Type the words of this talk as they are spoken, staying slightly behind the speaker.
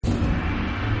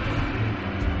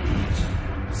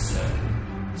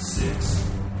6,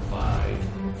 5,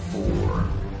 4,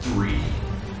 3,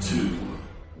 2,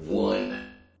 1.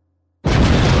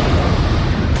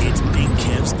 It's Big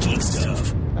Kev's Geek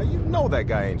Stuff. Now you know that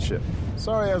guy ain't shit.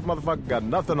 Sorry ass motherfucker got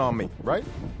nothing on me, right?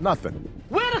 Nothing.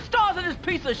 Where are the stars of this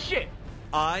piece of shit?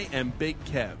 I am Big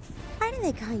Kev. Why do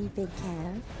they call you Big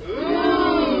Kev?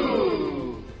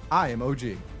 I am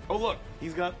OG. Oh look,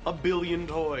 he's got a billion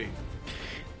toys.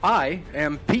 I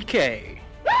am PK.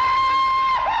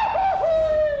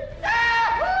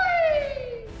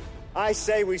 I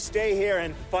say we stay here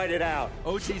and fight it out.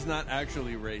 OG's not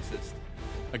actually racist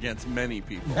against many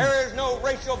people. There is no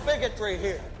racial bigotry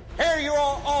here. Here you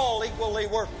are all equally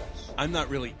worthless. I'm not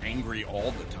really angry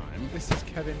all the time. This is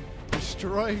Kevin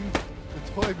destroying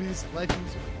the Toy Biz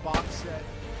Legends box set.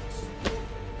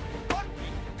 Fucking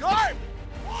garbage!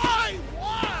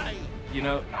 Why? You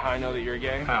know how I know that you're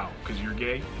gay? How? Because you're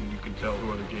gay and you can tell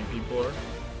who other gay people are?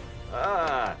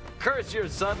 Ah, curse your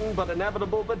sudden but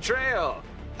inevitable betrayal.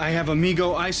 I have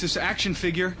Amigo Isis action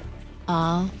figure.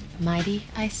 Almighty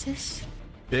Isis?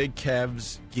 Big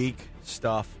Kev's Geek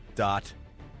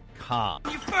Stuff.com.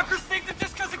 You fuckers think that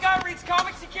just because a guy reads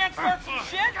comics he can't start some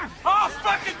shit? I'll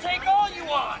fucking take all you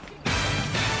want!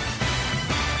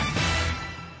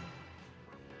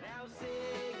 Now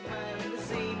Sigmund, the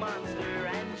sea monster,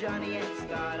 and Johnny and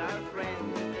Scott are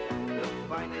friends. The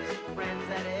finest friends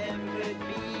that ever could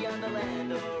be on the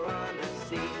land or on the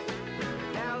sea.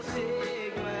 Now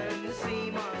Sigmund, the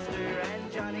sea monster,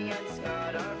 and Johnny and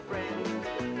Scott are friends.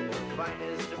 The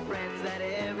finest of friends that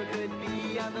ever could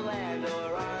be on the land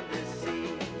or on the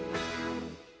sea.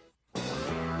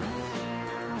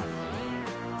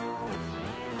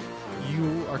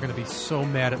 You are going to be so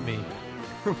mad at me.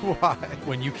 Why?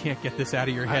 When you can't get this out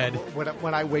of your head.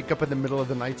 When I wake up in the middle of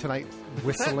the night tonight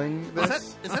whistling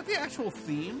this. Is that the actual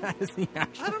theme? That is the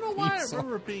actual I don't know why I theme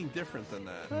remember it being different than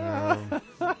that.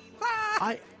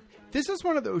 This is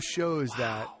one of those shows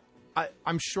that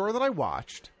I'm sure that I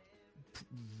watched.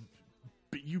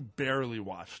 But you barely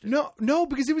watched it. No,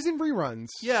 because it was in reruns.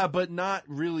 Yeah, but not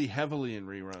really heavily in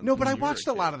reruns. No, but I watched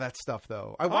a lot of that stuff,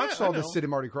 though. I watched all the know. Sid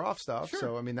and Marty Krofft stuff, Sure.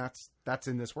 so, I mean, that's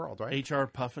in this world, right? HR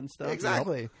Puffin stuff.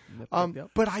 Exactly.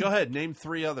 Yep. But Go ahead, name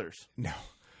 3 others. No.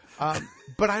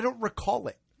 But I don't recall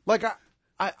it. Like,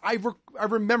 I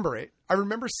remember it. I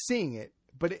remember seeing it,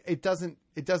 but it doesn't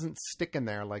stick in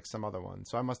there like some other ones.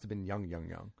 So I must have been young.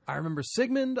 I remember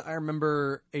Sigmund. I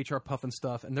remember HR Puffin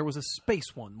stuff, and there was a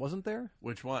space one, wasn't there?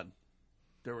 Which one?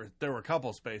 There were a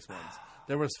couple space ones.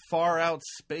 There was Far Out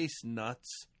Space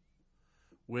Nuts,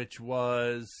 which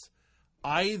was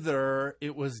either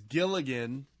it was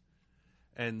Gilligan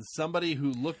and somebody who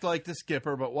looked like the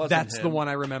skipper but wasn't That's him. the one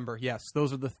I remember. Yes,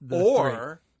 those are the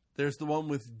or there's the one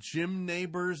with Jim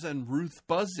Neighbors and Ruth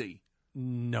Buzzy.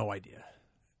 No idea.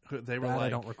 They were that like, I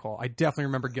don't recall. I definitely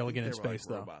remember Gilligan in they were space,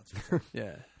 like though. robots or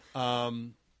Yeah.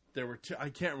 There were two. I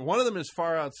can't. One of them is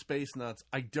Far Out Space Nuts.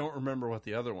 I don't remember what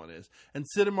the other one is. And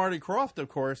Sid and Marty Krofft, of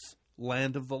course,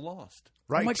 Land of the Lost.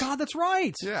 Right. Oh my God, that's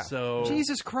right. Yeah. So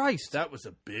Jesus Christ, that was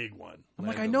a big one. I'm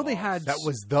like, Land I of know the they Lost. had That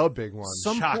was the big one.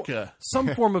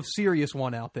 some form of serious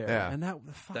one out there. Yeah. And that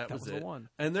was it. the one.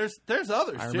 And there's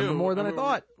others I too. remember more than I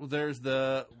thought. There's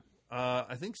the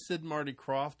I think Sid and Marty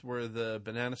Krofft were the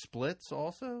Banana Splits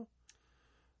also.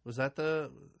 Was that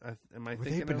the? Am I Were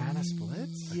thinking they Banana of,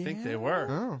 Splits? I think they were.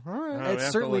 Oh, all right. We have It's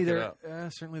to certainly look it their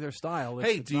up. certainly their style.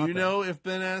 Hey, It's do not you there. know if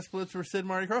Banana Splits were Sid and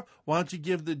Marty Krofft? Why don't you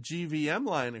give the GVM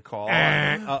line a call?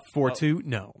 4-2?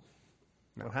 No.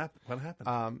 What happened? What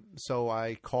happened? So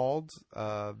I called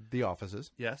the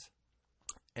offices. Yes.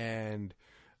 And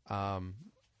I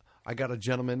got a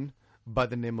gentleman by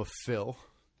the name of Phil.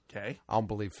 Okay. I don't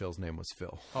believe Phil's name was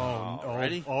Phil.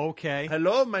 Alrighty. Okay.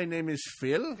 Hello, my name is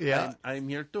Phil. Yeah. I'm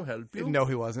here to help you. No,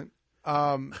 he wasn't.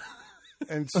 And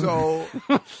so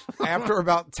after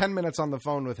about 10 minutes on the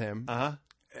phone with him,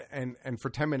 and for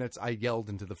 10 minutes I yelled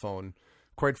into the phone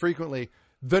quite frequently,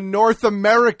 the North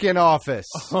American office.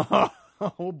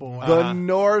 Oh, boy. The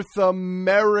North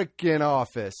American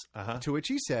office. To which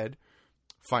he said,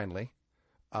 finally,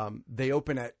 they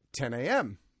open at 10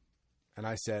 a.m. And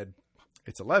I said,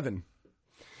 it's 11.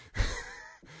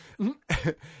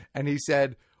 And he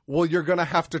said, well, you're going to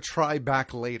have to try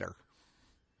back later.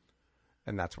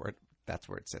 And that's where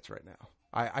it sits right now.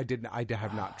 I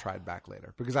have not tried back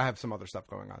later because I have some other stuff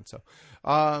going on. So,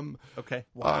 okay.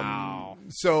 Wow.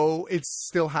 So it's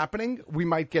still happening. We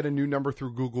might get a new number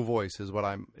through Google Voice is what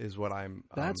I'm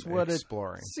That's what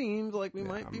exploring. It seems like we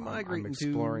might be migrating I'm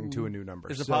exploring to a new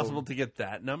number. Is it possible to get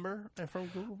that number from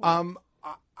Google Voice?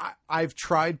 I've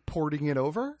tried porting it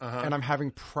over and I'm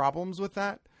having problems with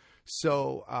that.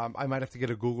 So I might have to get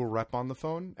a Google rep on the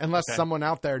phone, unless Okay. someone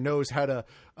out there knows how to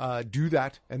do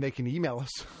that, and they can email us.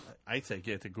 I'd say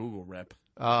get the Google rep.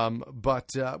 But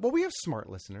we have smart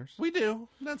listeners. We do.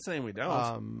 I'm not saying we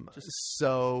don't.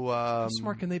 How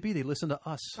smart can they be? They listen to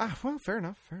us. Well, fair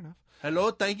enough.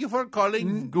 Hello, thank you for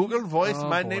calling Google Voice. Oh,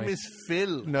 My boy. name is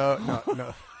Phil. No.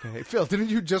 Okay. Phil, didn't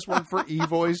you just work for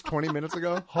eVoice 20 minutes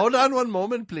ago? Hold on one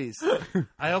moment, please.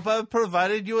 I hope I've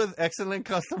provided you with excellent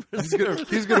customers.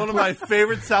 He's gonna one of my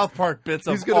favorite South Park bits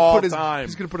of He's gonna all put his time.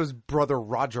 He's gonna put his brother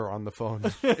Roger on the phone.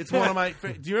 It's one of my.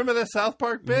 Do you remember that South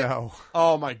Park bit? No.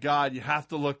 Oh my God, you have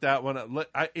to look that one up.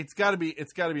 It's got to be.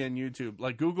 It's got to be on YouTube.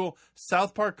 Like Google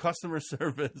South Park customer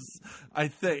service. I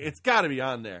think it's got to be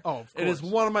on there. Oh, of it is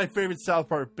course. one of my favorite South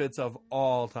Park bits of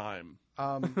all time.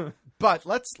 But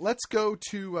let's go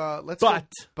to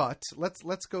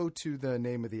let's go to the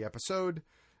name of the episode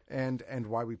and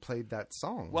why we played that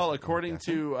song. Well, according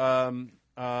to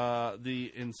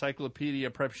the Encyclopedia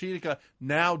Prepsheetica,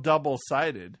 now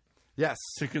double-sided. Yes,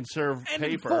 to conserve And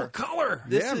paper. in full color.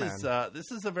 This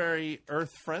is a very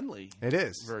earth-friendly. It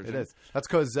is. Version. It is. That's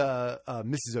because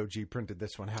Mrs. OG printed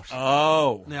this one out.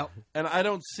 Oh, Now, and I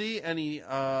don't see any.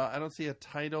 I don't see a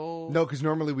title. No, because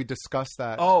normally we discuss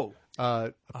that.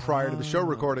 Prior to the show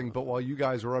recording, but while you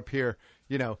guys were up here,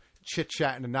 chit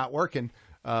chatting and not working.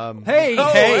 Hey,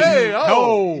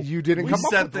 you didn't we come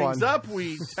up set with things one. up.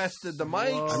 We tested the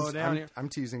mics. I'm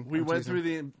teasing. We I'm went teasing. through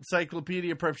the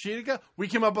Encyclopedia Prepsheetica. We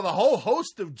came up with a whole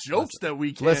host of jokes that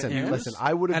we can't use. Listen.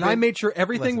 I would have, and I made sure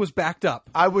everything was backed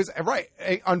up. I was right.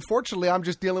 Unfortunately, I'm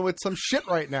just dealing with some shit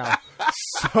right now.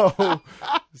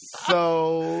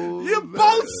 So you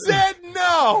both said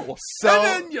no, So- and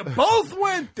then you both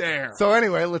went there. So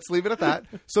anyway, let's leave it at that.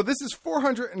 So this is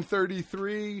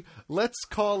 433. Let's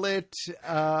call it.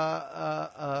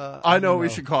 I know what we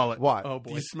should call it. What? Oh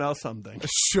boy. Do you smell something?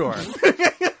 Sure.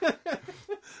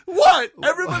 What?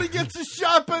 Everybody gets a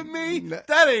shot but me?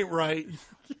 That ain't right.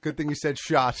 Good thing you said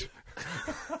shot.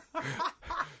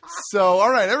 So, all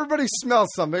right, everybody smells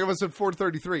something. It was at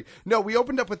 433. No, we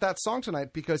opened up with that song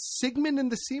tonight because Sigmund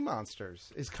and the Sea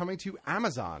Monsters is coming to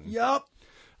Amazon. Yup.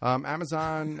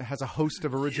 Amazon has a host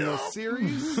of original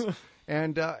series,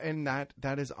 and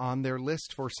that is on their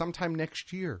list for sometime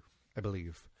next year, I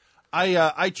believe.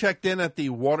 I checked in at the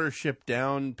Watership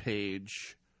Down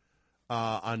page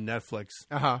on Netflix.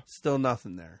 Still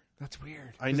nothing there. That's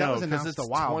weird. I 'Cause that know was because announced it's a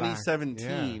while back.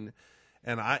 2017,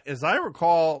 and as I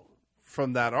recall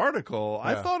from that article,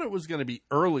 I Yeah. thought it was going to be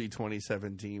early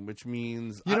 2017, which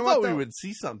means You know I what, thought we though? would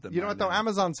see something. You know by what though? now.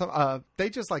 Amazon, they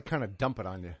just like kind of dump it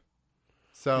on you.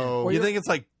 So you think it's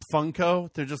like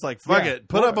Funko? They're just like, fuck Yeah. it,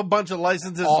 put up a bunch of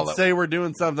licenses All and of- say we're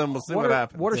doing something. We'll see what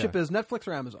happens. Watership is Netflix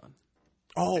or Amazon?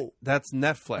 Oh, that's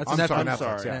Netflix. That's Netflix. I'm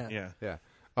sorry. Yeah. Yeah.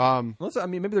 Well, I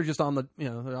mean, maybe they're just on the they're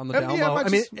on the down yeah, low. but I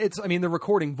mean, just- they're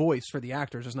recording voice for the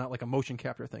actors. It's not like a motion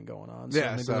capture thing going on. So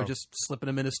Yeah, maybe so- they're just slipping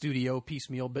them in a studio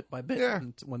piecemeal, bit by bit, Yeah.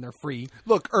 when they're free.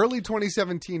 Look, early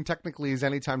 2017 technically is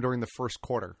anytime during the first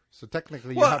quarter. So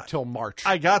technically you Well, have till March.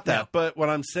 I got that, but what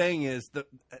I'm saying is that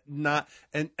not,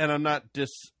 and I'm not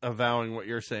disavowing what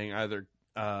you're saying either,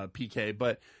 PK,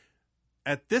 but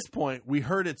at this point, we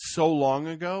heard it so long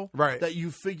ago that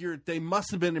you figured they must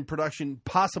have been in production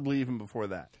possibly even before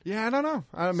that. Yeah, I don't know.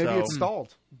 Maybe So- it's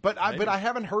stalled. But I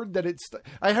haven't heard that it's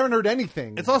I haven't heard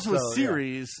anything. It's also So, a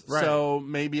series, yeah. Right. so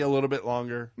maybe a little bit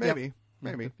longer. Maybe.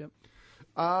 Yep.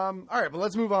 All right, but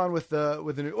let's move on with the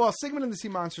new. Well, Sigmund and the Sea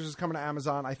Monsters is coming to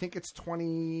Amazon. I think it's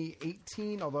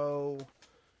 2018. Although,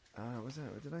 was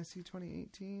that? Did I see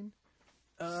 2018?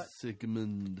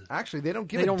 Sigmund. Actually, they don't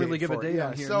give. They a don't date really give a for it. date Yeah,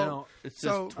 on here, So, no. It's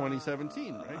just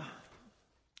 2017, right?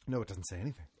 No, it doesn't say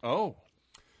anything. Oh,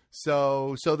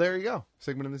 so there you go.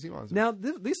 Sigmund and the Sea Monsters. Now,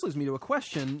 this leads me to a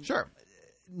question. Sure.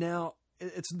 Now,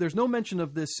 there's no mention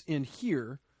of this in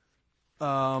here,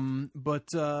 but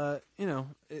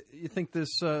you think this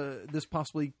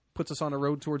possibly puts us on a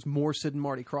road towards more Sid and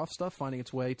Marty Krofft stuff, finding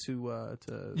its way to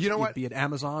You know what? be it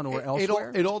Amazon or It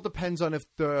elsewhere? all depends on if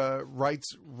the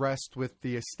rights rest with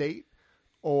the estate,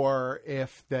 or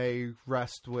if they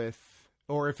rest with,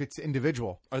 or if it's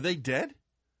individual. Are they dead?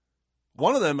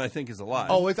 One of them, I think, is alive.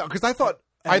 Oh, because I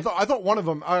thought one of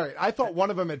them. All right, I thought one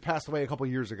of them had passed away a couple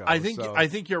years ago. I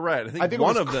think you're right. I think it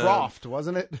one was of them, Krofft,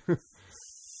 wasn't it?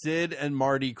 Sid and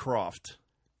Marty Krofft.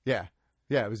 yeah,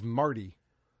 it was Marty.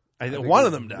 I think think one it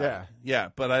of was- them died. Yeah,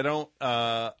 but I don't.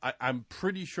 I'm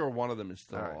pretty sure one of them is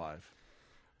still right. alive.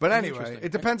 But anyway, Interesting.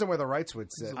 it depends on where the rights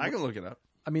would sit. I can look it up.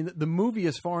 I mean, the movie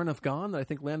is far enough gone that I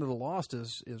think Land of the Lost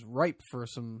is ripe for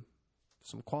some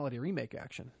some quality remake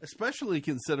action. Especially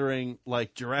considering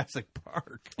like Jurassic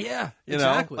Park. Yeah, you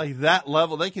exactly. know, like that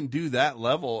level. They can do that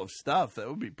level of stuff. That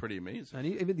would be pretty amazing. And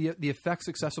even the effects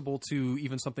accessible to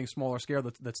even something smaller scale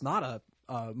that's not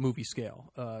a movie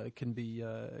scale can be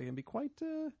quite.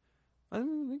 I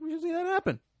think we should see that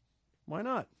happen. Why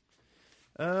not?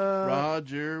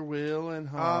 Roger, Will, and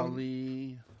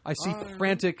Holly. I see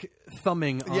frantic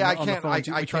thumbing. On, I on can't. the phone. I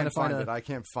Trying can't to find find it. I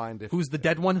can't find it. Who's the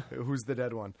dead one? Who's the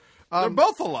dead one? They're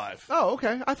both alive. Oh,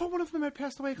 okay. I thought one of them had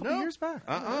passed away a couple years back.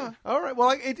 All right.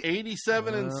 Well,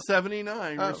 87 and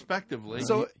 79, respectively.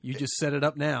 So you just set it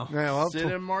up now. Yeah, well,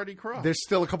 Sid and Marty Krofft. There's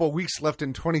still a couple of weeks left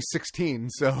in 2016,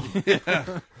 so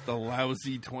yeah, the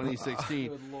lousy 2016.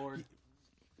 Good Lord.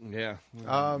 Yeah.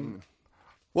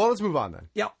 Well, let's move on then.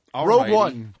 Yep. Rogue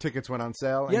One tickets went on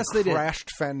sale. Yes, they did.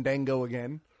 Crashed Fandango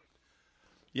again.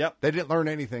 Yep. They didn't learn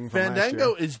anything from last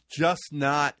Fandango year. is just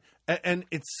not, and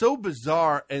it's so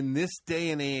bizarre in this day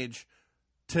and age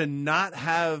to not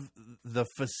have the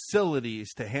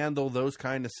facilities to handle those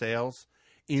kind of sales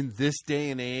in this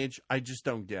day and age. I just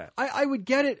don't get. I would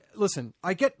get it. Listen,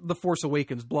 I get The Force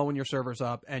Awakens blowing your servers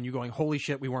up and you going, holy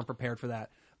shit, we weren't prepared for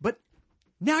that. But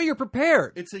now you're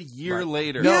prepared. It's a year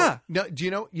later. Yeah. No, do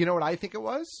you know what I think it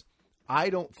was? I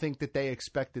don't think that they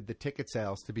expected the ticket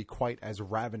sales to be quite as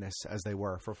ravenous as they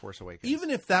were for Force Awakens. Even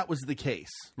if that was the case.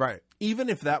 Right. Even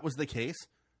if that was the case,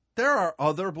 there are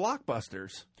other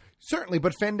blockbusters. Certainly,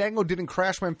 but Fandango didn't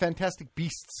crash when Fantastic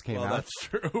Beasts came out. That's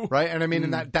true. Right? And I mean,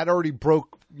 and that already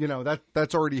broke,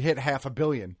 that's already hit $500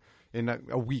 million in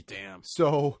a week. Damn.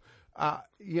 So,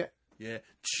 yeah. Yeah,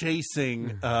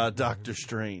 chasing Doctor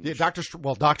Strange. Yeah,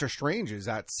 Doctor Strange is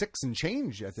at 6 and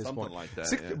change at this Something point. like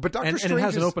that. But Doctor Strange and it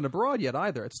hasn't opened abroad yet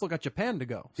either. It's still got Japan to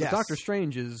go. So Yes. Doctor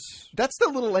Strange is... That's the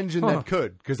little engine that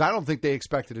could, because I don't think they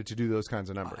expected it to do those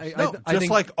kinds of numbers. I think,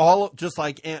 just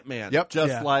like Ant-Man. Yep. Just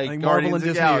yeah, like I think Marvel Guardians and of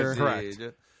the Disney are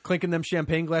Galaxy. clinking them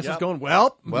champagne glasses, Yep. going,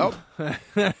 well,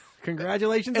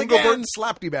 congratulations Engelbert again. and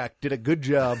Slapdyback did a good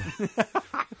job.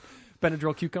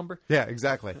 Benadryl cucumber. Yeah,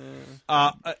 exactly.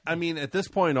 I mean, at this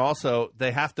point, also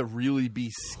they have to really be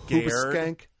scared.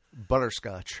 Hoobastank,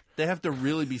 butterscotch. They have to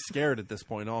really be scared at this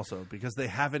point, also, because they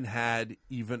haven't had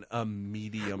even a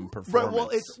medium performance.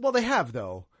 Right. Well, they have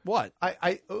though. What?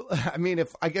 I mean,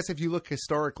 if you look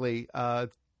historically,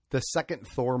 the second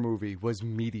Thor movie was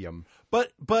medium,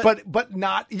 but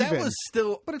not even. That was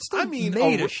still. But it still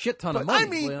made a shit ton of money. I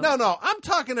mean, no. I'm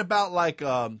talking about like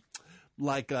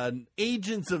an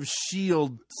Agents of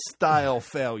S.H.I.E.L.D. style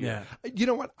failure. Yeah. You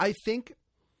know what? I think,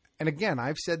 and again,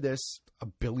 I've said this a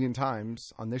billion times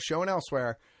on this show and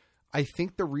elsewhere, I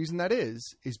think the reason that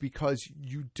is because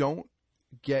you don't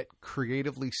get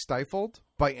creatively stifled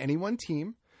by any one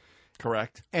team.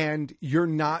 Correct. And you're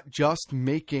not just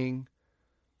making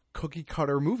cookie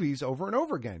cutter movies over and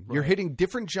over again. Right. You're hitting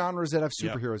different genres that have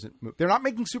superheroes. Yep. They're not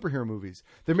making superhero movies.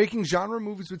 They're making genre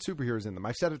movies with superheroes in them.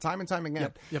 I've said it time and time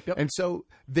again. Yep. And so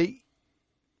they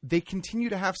continue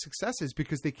to have successes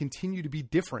because they continue to be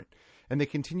different and they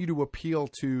continue to appeal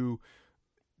to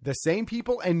the same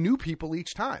people and new people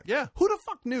each time. Yeah. Who the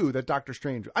fuck knew that Doctor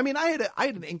Strange? I mean, I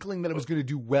had an inkling that it was going to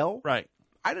do well. Right.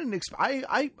 I didn't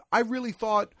I really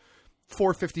thought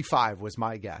 455 was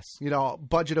my guess.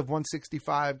 Budget of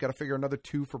 165, got to figure another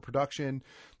 2 for production.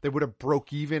 They would have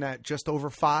broke even at just over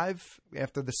 5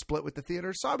 after the split with the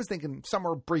theater. So I was thinking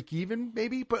somewhere break even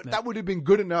maybe, but that would have been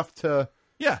good enough to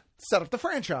set up the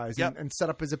franchise and set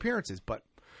up his appearances. But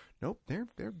nope,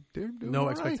 they're doing no all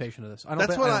expectation right. of this. I don't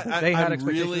That's think, what I don't think they had I'm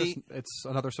expectation really. of this. It's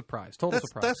another surprise. Total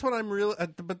surprise. That's what I'm really.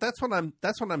 But that's what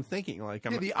I'm thinking. Like,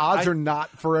 The odds are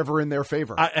not forever in their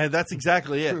favor. That's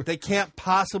exactly it. They can't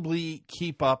possibly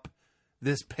keep up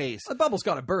this pace. The bubble's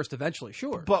got to burst eventually,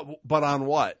 sure. But on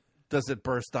what? Does it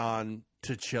burst on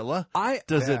T'Challa?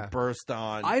 Does it burst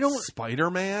on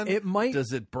Spider-Man? It might.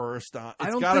 Does it burst on? I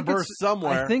It's don't got to think burst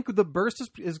somewhere. I think the burst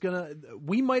is gonna.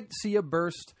 We might see a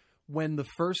burst when the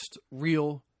first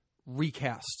real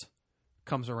recast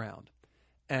comes around,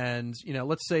 and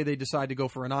let's say they decide to go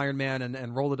for an Iron Man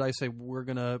and roll the dice. Say we're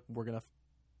gonna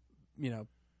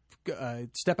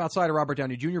step outside of Robert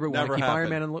Downey Jr. but we're gonna keep Iron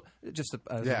Man just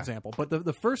as an example. But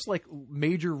the first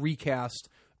major recast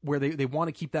where they want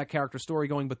to keep that character story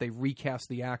going, but they recast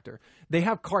the actor. They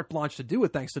have carte blanche to do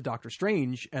it thanks to Doctor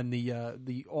Strange and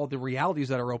the all the realities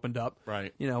that are opened up.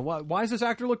 Right. Why does this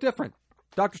actor look different?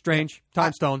 Doctor Strange,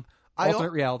 Time Stone,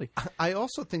 alternate reality. I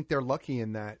also think they're lucky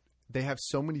in that they have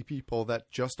so many people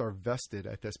that just are vested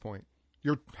at this point.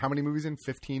 You're how many movies in?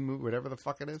 15 movies, whatever the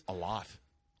fuck it is. A lot.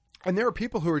 And there are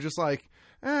people who are just like,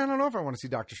 I don't know if I want to see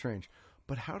Doctor Strange.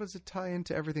 but how does it tie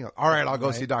into everything else? All right, I'll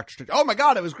go see Doctor Strange. Oh my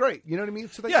God, it was great. You know what I mean?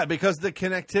 So Yeah, because the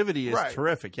connectivity is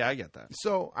terrific. Yeah, I get that.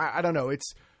 So I don't know.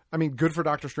 Good for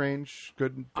Doctor Strange.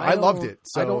 Good. I loved it.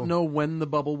 So. I don't know when the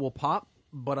bubble will pop,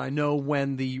 but I know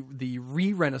when the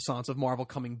re-renaissance of Marvel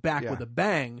coming back with a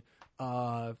bang,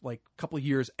 like a couple of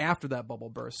years after that bubble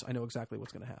bursts, I know exactly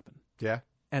what's going to happen. Yeah.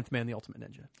 Ant-Man the Ultimate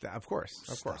Ninja. Of course.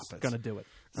 Gonna do it.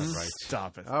 All right.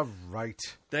 Stop it. All right.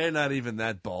 They're not even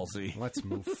that ballsy. Let's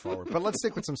move forward. But let's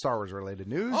stick with some Star Wars related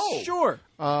news. Oh, sure.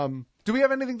 Do we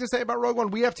have anything to say about Rogue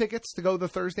One? We have tickets to go the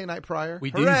Thursday night prior.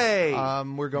 We do. Hooray!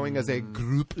 We're going as a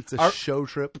group. It's a show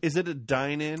trip. Is it a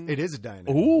dine-in? It is a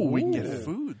dine-in. Ooh, we can get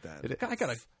food then. I got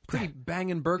a pretty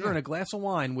banging burger and a glass of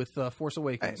wine with Force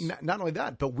Awakens. Not only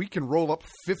that, but we can roll up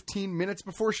 15 minutes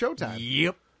before showtime.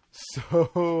 Yep.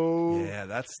 So yeah,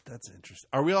 that's interesting.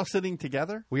 Are we all sitting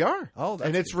together? We are. Oh, that's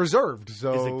and it's good. reserved.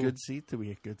 So is it good seat? Do we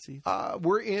get good seats?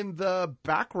 We're in the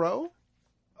back row.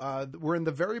 We're in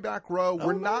the very back row.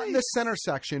 We're not in the center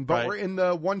section, but we're in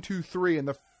the 1, 2, 3 in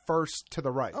the first to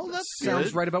the right. Oh, that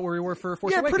sounds right about where we were for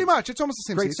Force Awakens. Yeah, pretty much. It's almost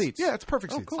the same Great seats. Yeah, it's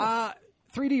perfect seats. Cool.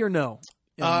 3D or no?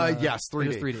 Yes, 3D.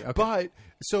 It is 3D. Okay. But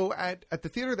so at the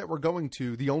theater that we're going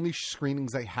to, the only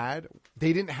screenings they had,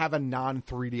 they didn't have a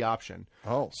non-3D option.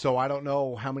 Oh. So I don't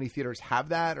know how many theaters have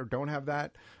that or don't have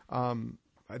that.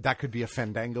 That could be a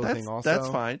Fandango thing also. That's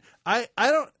fine.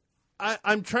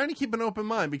 I'm trying to keep an open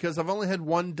mind because I've only had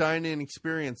one dine-in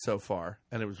experience so far,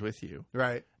 and it was with you.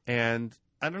 Right. And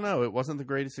I don't know. It wasn't the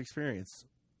greatest experience.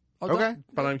 Okay.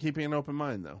 But I'm keeping an open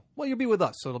mind, though. Well, you'll be with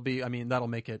us, so it'll be, that'll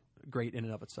make it great in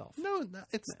and of itself. No,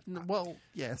 well,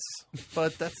 yes,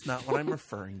 but that's not what I'm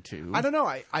referring to. I don't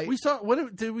know. We saw,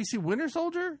 did we see Winter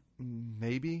Soldier?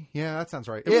 Maybe. Yeah, that sounds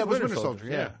right. It was Winter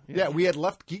Soldier. Yeah, we had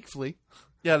left Geek Flea.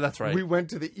 Yeah, that's right. We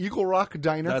went to the Eagle Rock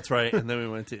Diner. That's right. And then we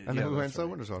went to... and then we went to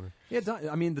Winter Soldier. Yeah,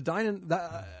 the dine-in...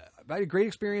 I had a great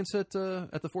experience at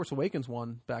the Force Awakens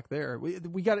one back there. You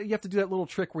have to do that little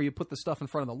trick where you put the stuff in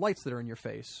front of the lights that are in your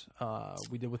face.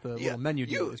 We did with the little menu.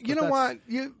 You know what?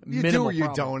 You do or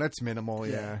you don't. That's minimal,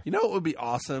 yeah. You know what would be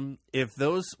awesome? If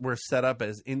those were set up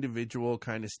as individual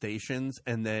kind of stations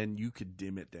and then you could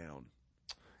dim it down.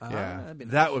 Yeah.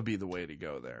 That would be the way to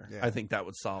go there. Yeah. I think that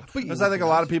would solve. Because I think a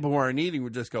lot of people who aren't eating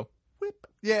would just go, whip.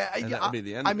 Yeah. And that would be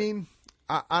the end of it.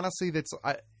 Honestly,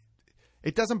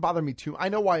 it doesn't bother me too. I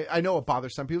know why. I know it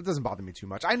bothers some people. It doesn't bother me too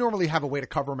much. I normally have a way to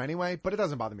cover them anyway, but it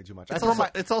doesn't bother me too much.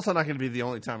 It's also not going to be the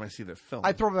only time I see the film.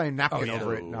 I throw my napkin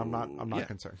over it, and I'm not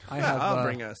concerned. I'll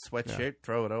bring a sweatshirt,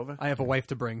 throw it over. I have a wife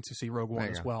to bring to see Rogue One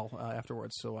as well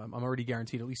afterwards, so I'm already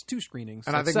guaranteed at least 2 screenings.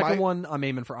 And so I think the second one, I'm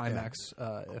aiming for IMAX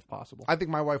if possible. I think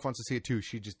my wife wants to see it too.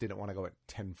 She just didn't want to go at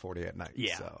 10:40 at night.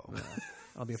 Yeah. So.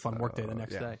 That'll be a fun work day the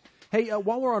next day. Hey,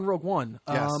 while we're on Rogue One,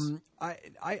 yes.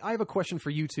 I have a question for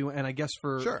you two, and I guess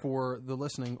for the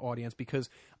listening audience, because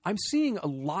I'm seeing a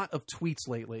lot of tweets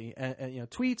lately, and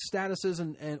tweets, statuses,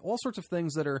 and all sorts of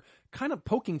things that are kind of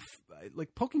poking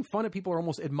fun at people or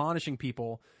almost admonishing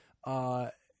people,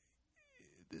 kind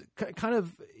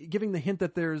of giving the hint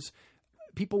that there's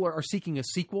people are seeking a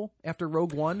sequel after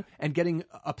Rogue One and getting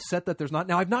upset that there's not.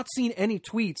 Now, I've not seen any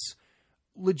tweets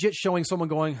legit showing someone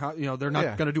going, they're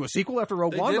not going to do a sequel after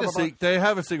Rogue One. They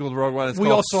have a sequel to Rogue One. It's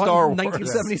called Star Wars.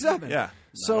 1977. Yeah.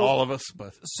 So not all of us,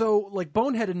 but so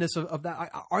boneheadedness of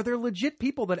that. Are there legit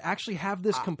people that actually have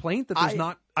this complaint that there's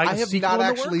not? I have not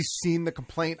actually seen the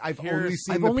complaint. I've only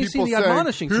seen the people saying,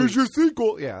 admonishing "Here's tweets. your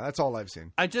sequel." Yeah, that's all I've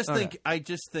seen. I just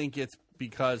think it's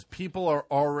because people are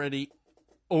already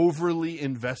overly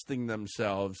investing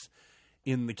themselves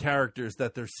in the characters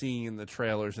that they're seeing in the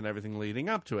trailers and everything leading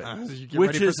up to it,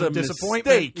 which is a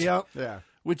mistake. Yep. Yeah.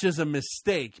 Which is a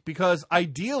mistake, because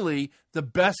ideally the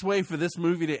best way for this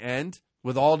movie to end,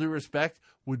 with all due respect,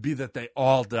 would be that they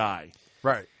all die.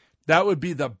 Right. That would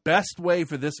be the best way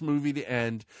for this movie to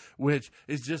end, which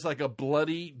is just like a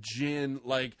bloody Jin,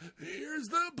 like, here's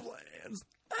the plans,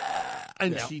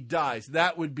 and she dies.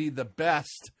 That would be the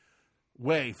best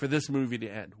way for this movie to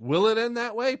end. Will it end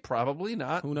that way? Probably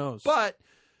not. Who knows? But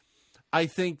I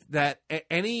think that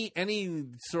any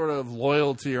sort of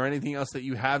loyalty or anything else that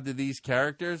you have to these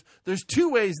characters, there's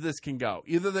 2 ways this can go.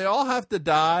 Either they all have to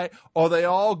die, or they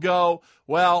all go,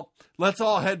 well, let's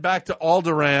all head back to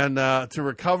Alderaan to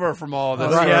recover from all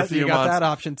this for a few you got months. that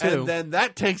option too. And then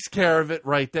that takes care of it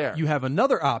right there. You have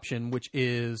another option, which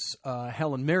is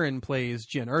Helen Mirren plays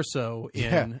Jyn Erso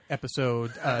in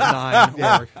episode 9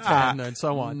 or 10 and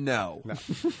so on. No.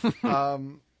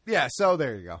 Yeah, so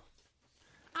there you go.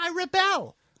 I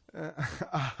rebel.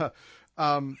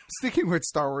 Sticking with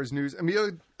Star Wars news,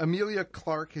 Emilia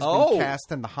Clarke has been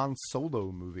cast in the Han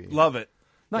Solo movie. Love it.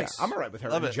 Nice. Yeah, I'm all right with her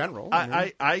Love in it. general.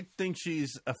 I think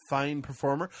she's a fine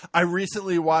performer. I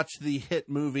recently watched the hit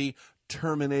movie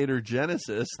Terminator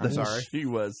Genesis that sorry. she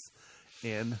was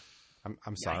in.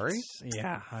 I'm sorry.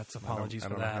 Yeah, that's apologies I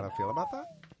for don't know that. how to feel about that.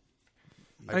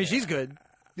 I mean, she's good.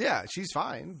 Yeah, she's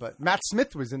fine, but Matt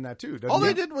Smith was in that too. All he?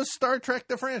 they did was Star Trek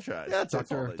the franchise. Yeah,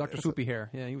 that's all they Dr. did. Swoopy Hair.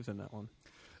 Yeah, he was in that one.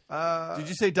 Did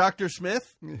you say Dr.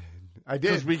 Smith? I did.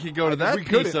 Because we could go to that We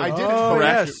could. piece of I did.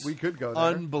 correct. yes. We could go there.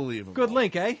 Unbelievable. Good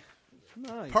link, eh?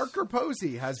 Nice. Parker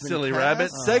Posey has been Silly cast,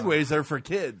 rabbit. Segways are for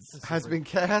kids. has been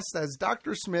cast as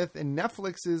Dr. Smith in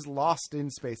Netflix's Lost in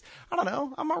Space. I don't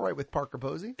know. I'm all right with Parker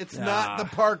Posey. It's not the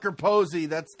Parker Posey.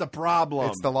 That's the problem.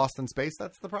 It's the Lost in Space.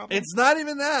 That's the problem. It's not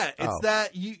even that. It's Oh.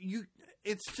 that you.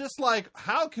 It's just like,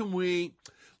 how can we?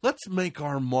 Let's make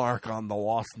our mark on the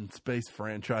Lost in Space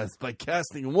franchise by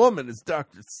casting a woman as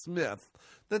Dr. Smith.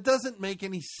 That doesn't make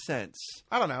any sense.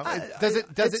 I don't know.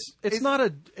 It's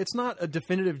not a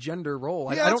definitive gender role.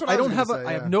 Yeah, that's what I was gonna say,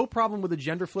 I have no problem with a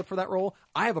gender flip for that role.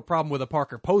 I have a problem with a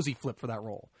Parker Posey flip for that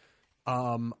role.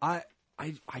 I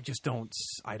just don't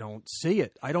see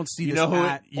it. I don't see this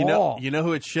at all. You know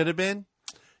who it should have been?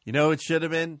 You know who it should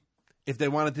have been if they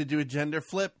wanted to do a gender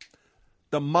flip?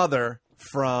 The mother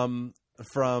from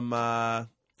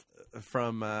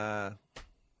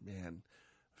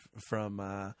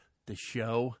the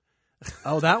show.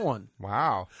 Oh, that one.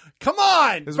 Wow. Come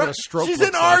on. This is what a stroke She's looks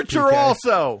an like, Archer PK.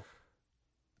 also.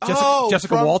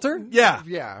 Jessica Walter? Yeah.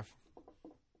 Yeah.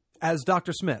 As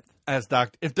Dr. Smith. As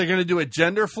Doc. If they're going to do a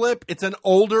gender flip, it's an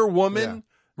older woman. Yeah.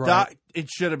 Right. It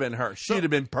should have been her. She'd have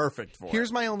been perfect for it.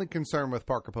 Here's my only concern with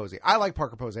Parker Posey. I like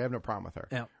Parker Posey. I have no problem with her.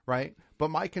 Yeah. Right?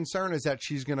 But my concern is that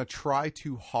she's going to try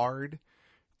too hard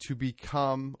to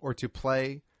become or to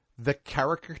play the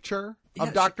caricature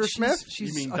of Dr. Smith. She's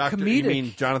you mean a Dr. comedic. You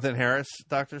mean Jonathan Harris,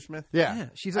 Dr. Smith? Yeah.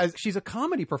 She's a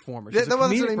comedy performer. Yeah, She's a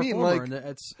that's comedic what I mean. performer,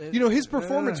 Like, his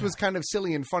performance was kind of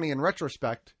silly and funny in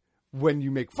retrospect when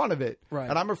you make fun of it. Right.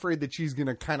 And I'm afraid that she's going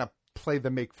to kind of play the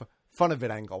make fun of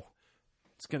it angle.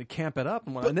 It's going to camp it up.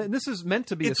 And this is meant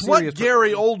to be It's a serious what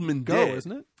Gary Oldman go, did.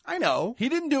 isn't it? I know. He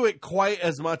didn't do it quite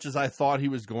as much as I thought he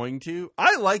was going to.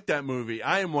 I like that movie.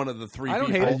 I am one of the three I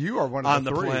don't people hate it. You are one of on the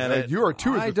the three. planet You are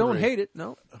two of the I don't three. hate it.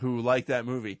 No. who like that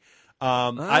movie.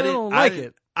 I don't like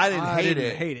it. I didn't I hate didn't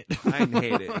it. hate it. I didn't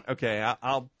hate it. Okay,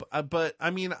 but I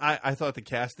mean, I thought the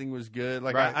casting was good.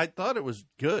 Like Right. I thought it was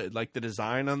good. Like the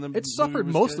design on the It movie suffered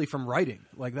was mostly good. from writing.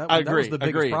 Like that. I That was agree. the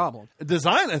biggest problem.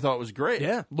 Design I thought was great.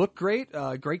 Yeah, looked great.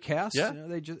 Great cast. Yeah.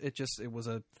 It was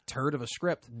a turd of a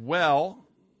script. Well,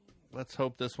 let's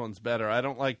hope this one's better. I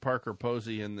don't like Parker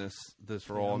Posey in this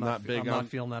role. I'm not big I'm on not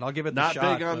feeling that. I'll give it not the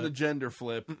shot, big on but- the gender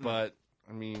flip, but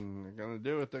I mean, they're gonna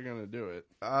do it. They're gonna do it.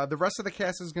 The rest of the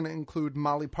cast is going to include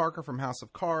Molly Parker from House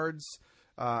of Cards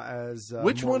as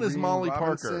Which one is Maureen Molly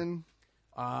Robinson.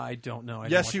 I don't know. I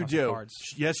Yes, don't you watch House of do. Cards.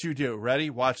 Yes, you do. Ready?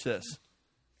 Watch this.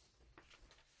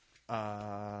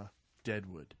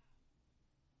 Deadwood.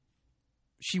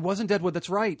 She wasn't Deadwood. That's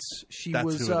right. She That's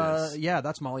was. who it is. Yeah,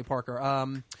 that's Molly Parker.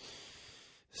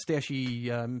 Stashy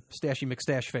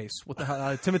McStash face with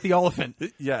the Timothy Oliphant.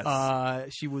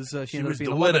 Yes. She was. She She ended was up being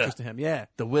the a love widow. interest to him. Yeah,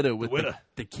 The widow with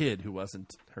the kid who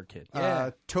wasn't her kid.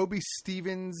 Toby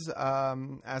Stevens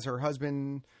as her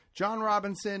husband, John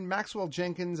Robinson, Maxwell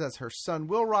Jenkins as her son,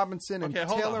 Will Robinson, and Okay,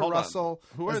 hold on, Taylor hold on. Russell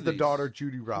Who are as the these? daughter,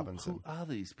 Judy Robinson. Who are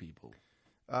these people?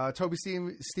 Toby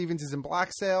Stevens is in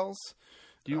Black Sails.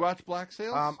 Do you watch Black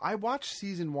Sails? I watched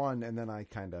season 1 and then I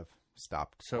kind of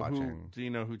stopped So watching. do you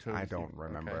know who Toby I don't Stevens-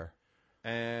 remember. okay.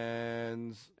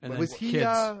 And then Was he?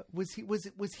 kids. Was he? Was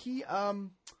he? one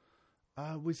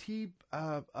of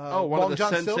the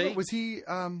John Sense8? Silver? Was he?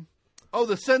 Oh,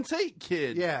 the Sense8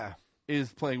 kid. Yeah.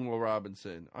 Is playing Will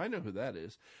Robinson. I know who that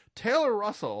is. Taylor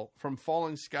Russell from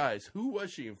Falling Skies. Who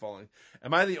was she in Falling?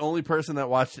 Am I the only person that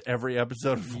watched every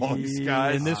episode of Falling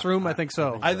Skies? in this room, I think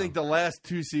so. I think the last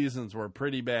 2 seasons were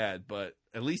pretty bad, but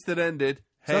at least it ended.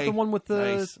 Is that the one with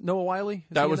nice. Noah Wiley? Is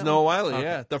That he in was one? Noah Wiley, Okay.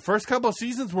 yeah. The first couple of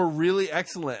seasons were really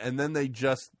excellent, and then they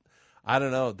just, I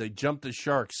don't know, they jumped the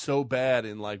shark so bad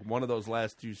in like one of those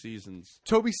last 2 seasons.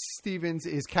 Toby Stevens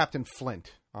is Captain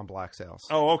Flint on Black Sails.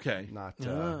 Oh, okay. Not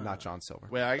John Silver.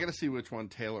 Wait, I got to see which one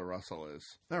Taylor Russell is.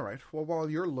 All right. Well, while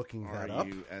you're looking that up,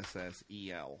 Russell.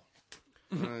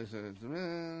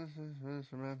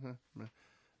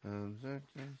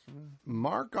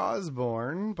 Mark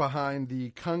Osborne behind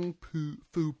the Kung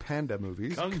Fu Panda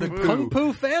movies. Kung The Fu. Kung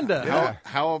Fu Fanda. Yeah.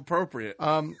 How appropriate.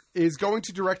 Is going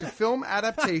to direct a film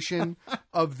adaptation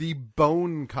of the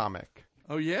Bone comic.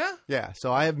 Oh, yeah? Yeah,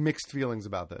 so I have mixed feelings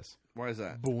about this. Why is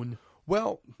that? Boone.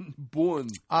 Well, Boone.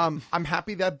 I'm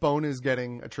happy that Bone is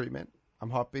getting a treatment. I'm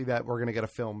happy that we're going to get a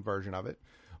film version of it.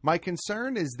 My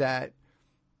concern is that,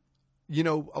 you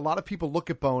know, a lot of people look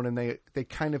at Bone and they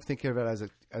kind of think of it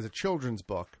as a children's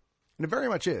book, and it very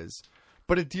much is,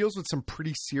 but it deals with some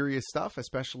pretty serious stuff,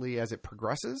 especially as it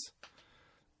progresses.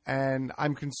 And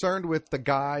I'm concerned with the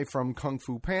guy from Kung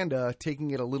Fu Panda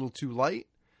taking it a little too light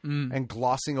and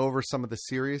glossing over some of the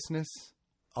seriousness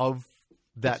of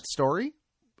that story.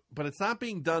 But it's not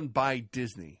being done by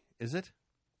Disney, is it?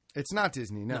 It's not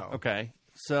Disney, no. Okay.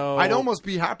 So I'd almost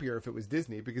be happier if it was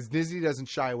Disney, because Disney doesn't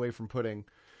shy away from putting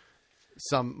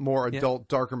some more adult,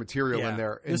 darker material in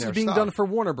their This their is being stuff. done for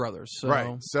Warner Brothers. So.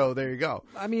 Right. So there you go.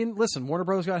 I mean, listen, Warner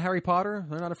Brothers got Harry Potter.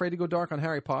 They're not afraid to go dark on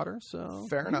Harry Potter. So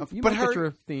Fair enough. You But might get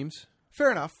your themes.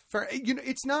 Fair enough. You know,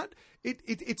 it's not.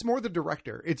 It's more the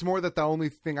director. It's more that the only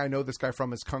thing I know this guy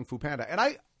from is Kung Fu Panda, and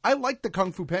I like the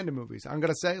Kung Fu Panda movies. I'm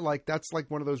gonna say, like, that's like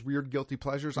one of those weird guilty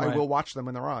pleasures. Right. I will watch them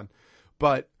when they're on,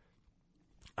 but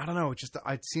I don't know.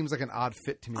 It seems like an odd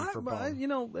fit to me for Bone. You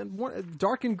know,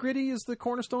 dark and gritty is the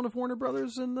cornerstone of Warner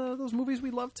Brothers, and those movies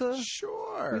we love to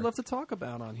talk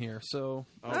about on here. So,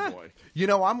 boy, you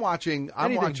know, I'm watching a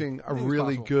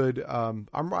really possible. good. I'm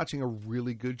watching a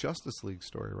really good Justice League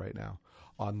story right now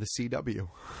on the CW.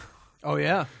 Oh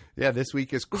yeah, yeah. This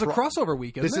week is it's a crossover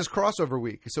week. Isn't This it? is crossover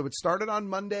week. So it started on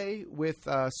Monday with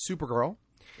Supergirl.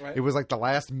 Right. It was like the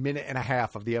last minute and a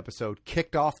half of the episode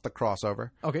kicked off the crossover.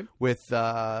 Okay. With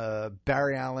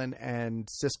Barry Allen and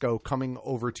Cisco coming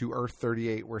over to Earth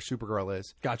 38 where Supergirl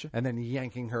is. Gotcha. And then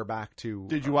yanking her back to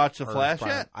Did you watch The Earth Flash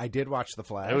Prime. yet? I did watch The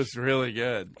Flash. It was really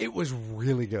good. It was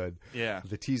really good. Yeah.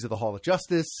 The tease of the Hall of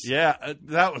Justice. Yeah,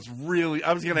 that was really.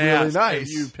 I was going to Really ask nice. if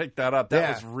you picked that up. That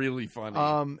Yeah. was really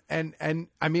funny. And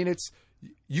I mean, it's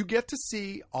you get to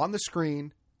see on the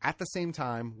screen at the same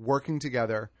time working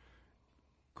together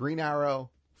Green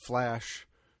Arrow, Flash,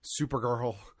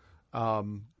 Supergirl,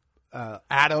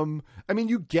 Atom. I mean,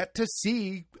 you get to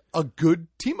see a good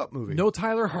team up movie. No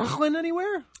Tyler Hoechlin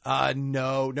anywhere?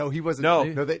 No, he wasn't.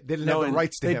 No, they didn't have the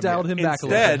rights to they him. dialed yet. him back a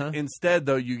little bit, huh? Instead,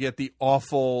 though, you get the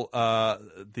awful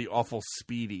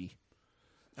Speedy.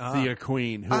 Thea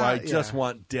Queen, who I just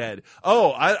want dead.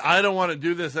 Oh, I don't want to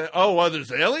do this. Oh, well,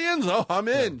 there's aliens? Oh, I'm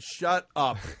in. Shut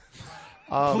up.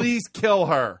 Please kill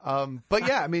her. But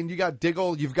yeah, I mean, you got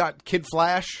Diggle, you've got Kid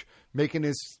Flash making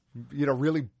his,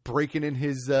 really breaking in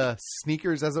his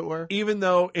sneakers, as it were. Even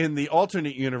though in the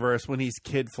alternate universe, when he's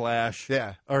Kid Flash,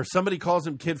 or somebody calls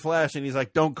him Kid Flash, and he's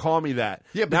like, "Don't call me that."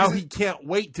 Yeah, now he can't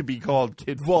wait to be called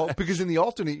Kid Flash. Well, because in the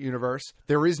alternate universe,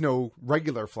 there is no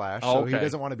regular Flash, so he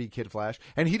doesn't want to be Kid Flash,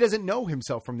 and he doesn't know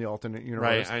himself from the alternate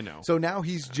universe. Right, I know. So now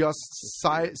he's just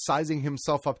sizing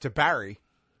himself up to Barry.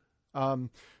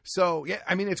 So yeah,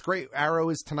 I mean, it's great. Arrow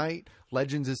is tonight.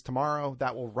 Legends is tomorrow.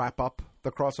 That will wrap up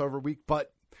the crossover week,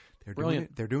 but they're doing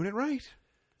it. They're doing it right.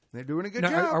 They're doing a good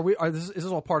job. Is this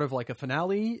all part of like a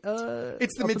finale?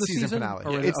 It's the mid-season finale.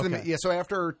 Or It's okay. so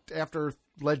after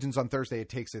Legends on Thursday, it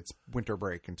takes its winter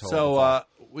break until. So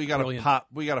we got to Brilliant. pop.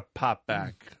 We got to pop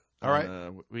back. All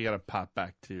right. We got to pop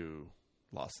back to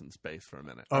Lost in Space for a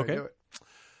minute. Okay. do it.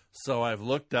 So I've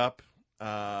looked up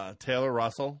Taylor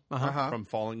Russell Uh-huh. from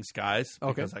Falling Skies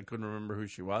Okay. because I couldn't remember who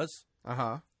she was.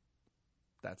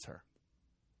 That's her.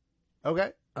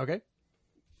 Okay. Okay.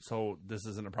 So this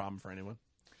isn't a problem for anyone.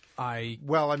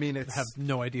 Well, I mean, it's have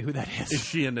no idea who that is. Is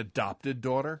she an adopted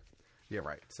daughter? Yeah,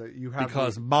 right. So you have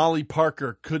Because Molly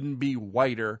Parker couldn't be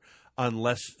whiter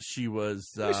unless she was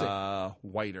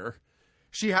whiter.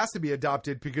 She has to be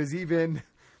adopted because even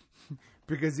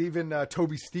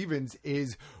Toby Stevens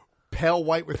is pale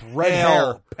white with red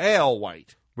hair. Pale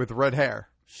white. With red hair.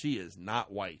 She is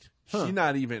not white. Huh. She's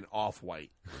not even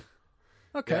off-white.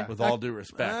 Okay. Yeah. With all due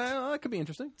respect. That could be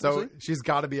interesting. So We'll see. she's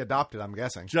got to be adopted, I'm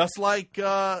guessing. Just like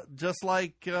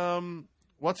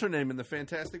what's her name in the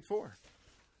Fantastic Four?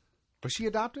 Was she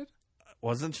adopted?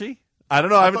 Wasn't she? I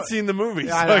don't know. I haven't seen the movie.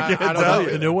 Yeah, so I I can't don't tell know.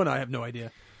 you. The new one, I have no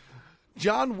idea.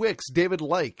 John Wick's David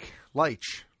Leitch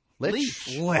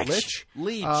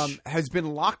has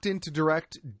been locked in to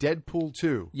direct Deadpool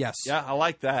 2. Yes. Yeah, I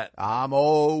like that. I'm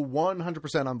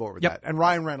 100% on board with that. And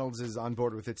Ryan Reynolds is on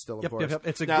board with it still, of course. Yep.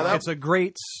 It's a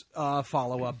great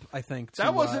follow-up, I think. To,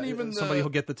 That wasn't even somebody the-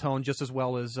 who'll get the tone just as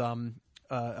well as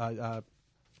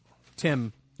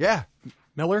Tim. Yeah.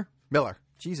 Miller?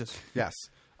 Jesus. Yes.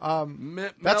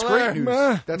 That's That's great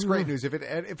news. That's great news. If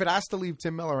it has to leave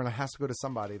Tim Miller and it has to go to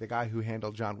somebody, the guy who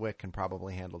handled John Wick can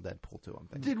probably handle Deadpool 2, I'm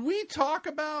thinking. Did we talk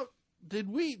about?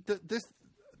 This?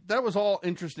 That was all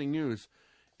interesting news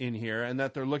in here, and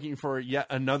that they're looking for yet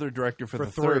another director for the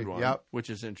third one, yep.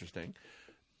 which is interesting.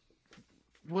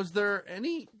 Was there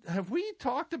any? Have we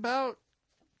talked about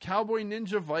Cowboy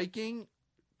Ninja Viking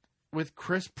with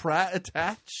Chris Pratt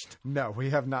attached? No, we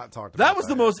have not talked about That was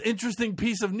the most interesting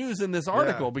piece of news in this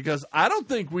article because I don't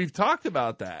think we've talked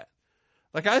about that.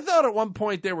 Like, I thought at one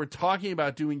point they were talking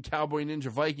about doing Cowboy Ninja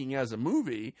Viking as a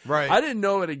movie. Right. I didn't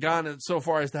know it had gone so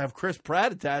far as to have Chris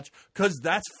Pratt attached because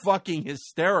that's fucking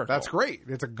hysterical. That's great.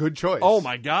 It's a good choice. Oh,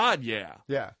 my God, yeah.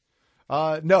 Yeah.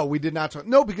 No, we did not talk.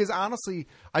 No, because honestly,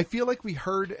 I feel like we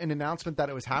heard an announcement that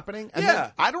it was happening. And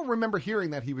then I don't remember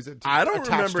hearing that he was I don't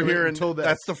remember hearing until this.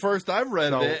 That's the first I've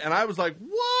read of it. And I was like,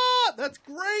 what? That's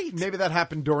great. Maybe that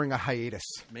happened during a hiatus.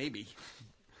 Maybe.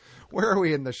 Where are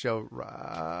we in the show?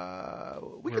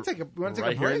 We want to take a break?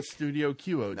 Here in Studio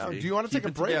QOG. No, do you want to take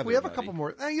a break? Together, we have buddy. a couple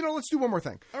more. Let's do one more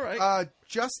thing. All right.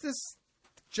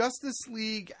 Justice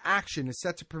League Action is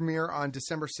set to premiere on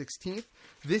December 16th.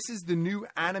 This is the new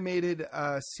animated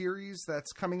series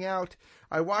that's coming out.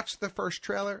 I watched the first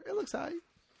trailer. It looks all right.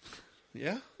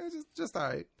 Yeah? It's just all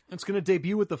right. It's going to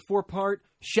debut with the 4-part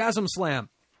Shazam Slam.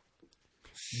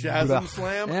 Shazam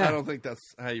Slam? Yeah. I don't think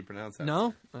that's how you pronounce that.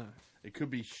 No? It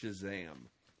could be Shazam.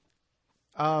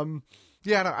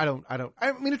 Yeah, I don't.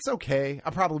 I mean, it's okay. I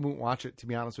probably won't watch it, to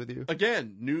be honest with you.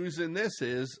 Again, news in this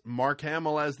is Mark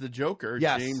Hamill as the Joker,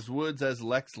 Yes. James Woods as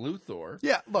Lex Luthor.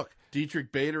 Yeah, look.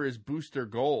 Dietrich Bader as Booster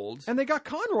Gold. And they got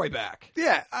Conroy back.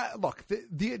 Yeah, look,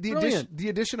 the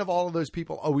addition of all of those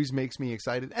people always makes me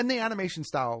excited. And the animation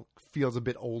style feels a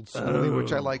bit old school,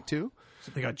 which I like too.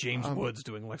 So they got James Woods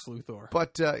doing Lex Luthor.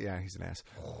 But, yeah, he's an ass.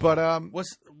 But,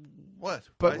 What?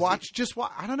 But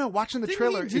I don't know, watching the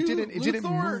trailer, it didn't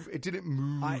Luthor?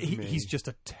 move me. He's just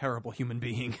a terrible human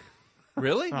being.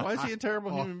 Really? Why is he a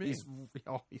terrible human being?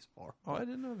 He's horrible. Oh, I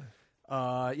didn't know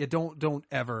that. Yeah, don't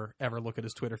ever look at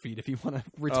his Twitter feed if you want to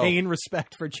retain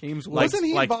respect for James Woods. Wasn't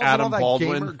he like involved Adam in all that Baldwin?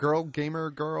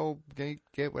 gamer girl,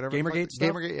 whatever? Gamergate stuff?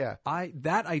 Gamergate, yeah.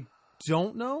 I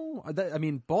don't know. I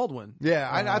mean, Baldwin. Yeah,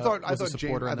 I thought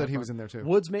he he was in there too.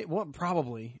 Woods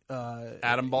probably.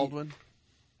 Adam Baldwin?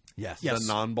 Yes. The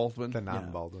non-Baldwin? The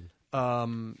non-Baldwin.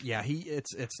 Yeah,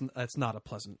 it's not a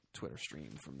pleasant Twitter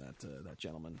stream from that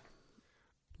gentleman.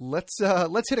 Let's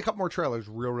hit a couple more trailers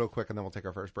real quick, and then we'll take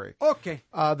our first break. Okay.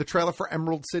 The trailer for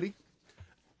Emerald City.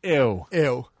 Ew.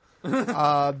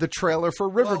 The trailer for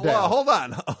Riverdale. Well, hold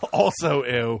on. Also,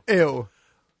 ew. Ew.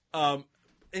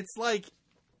 It's like,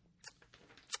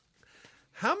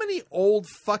 how many old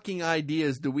fucking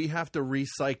ideas do we have to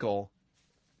recycle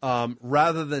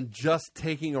rather than just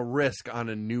taking a risk on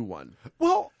a new one?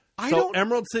 Well,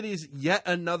 Emerald City's yet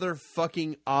another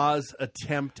fucking Oz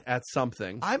attempt at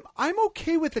something. I'm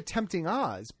okay with attempting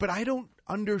Oz, but I don't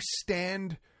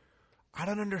understand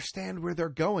where they're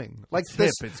going. Like it's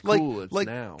this, hip, it's cool, it's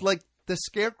now. Like the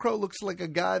Scarecrow looks like a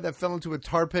guy that fell into a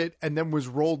tar pit and then was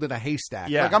rolled in a haystack.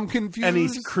 Yeah. Like I'm confused. And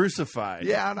he's crucified.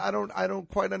 Yeah, and I don't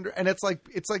quite and it's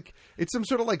some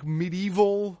sort of like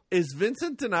medieval. Is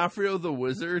Vincent D'Onofrio the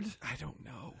wizard? I don't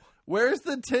know. Where's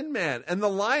the Tin Man? And the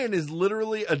lion is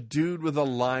literally a dude with a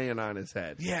lion on his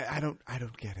head. Yeah, I don't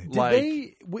get it.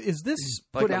 Is this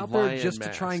like put a out there lion just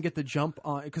mask. to try and get the jump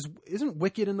on? Because isn't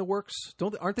Wicked in the works?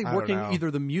 Aren't they working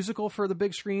either the musical for the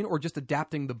big screen or just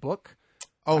adapting the book?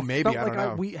 Oh, I maybe felt I don't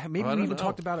know. we even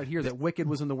talked about it here that Wicked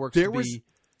was in the works. There was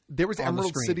on Emerald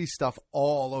the screen. City stuff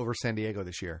all over San Diego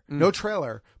this year. No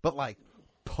trailer, but like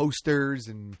posters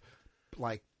and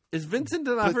like. Is Vincent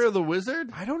D'Onofrio the wizard?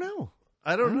 I don't know.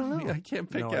 I don't know. I can't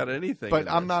pick out anything. But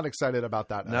I'm not excited about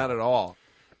that. Not at all.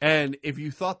 And if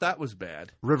you thought that was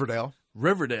bad, Riverdale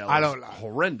is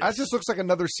horrendous. That just looks like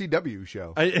another CW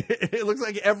show. It looks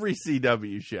like every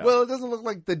CW show. Well, it doesn't look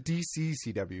like the DC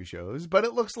CW shows, but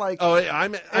it looks like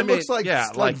it looks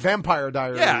like Vampire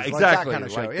Diaries. Yeah, exactly. Like that kind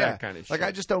of show. That kind of like show.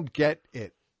 I just don't get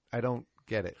it. I don't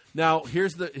get it. Now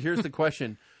here's the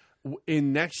question.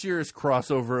 In next year's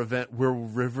crossover event, will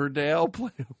Riverdale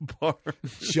play a part?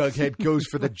 Jughead goes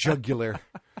for the jugular.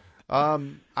 I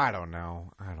don't know.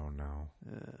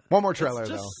 One more trailer, it's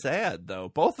just though. Sad, though.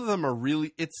 Both of them are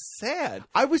really... It's sad.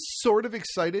 I was sort of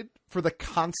excited for the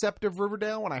concept of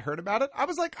Riverdale when I heard about it. I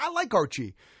was like, I like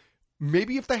Archie.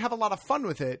 Maybe if they have a lot of fun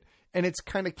with it, and it's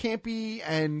kind of campy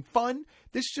and fun,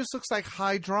 this just looks like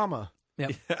high drama.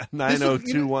 Yep. Yeah,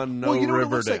 9021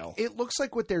 Riverdale. It looks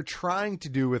like what they're trying to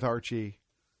do with Archie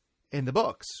in the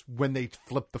books when they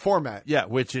flip the format. Yeah,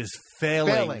 which is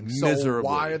failing miserably. So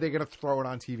why are they going to throw it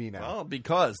on TV now? Well,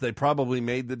 because they probably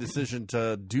made the decision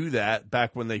to do that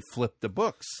back when they flipped the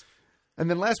books. And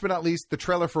then last but not least, the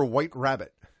trailer for White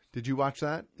Rabbit. Did you watch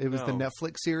that? It was the No.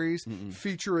 Netflix series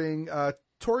featuring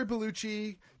Tori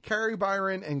Bellucci, Carrie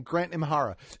Byron, and Grant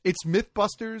Imahara. It's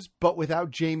Mythbusters, but without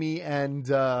Jamie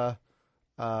and...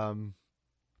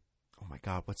 Oh my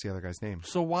God, what's the other guy's name?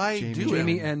 So why do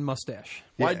Jamie it? and Mustache.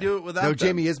 Why do it without No, them?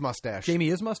 Jamie is Mustache. Jamie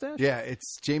is Mustache? Yeah,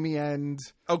 it's Jamie and...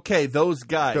 Okay, those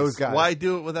guys. Those guys. Why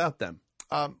do it without them?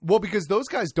 Well, because those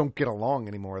guys don't get along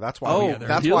anymore. That's why. Oh,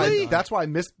 that's why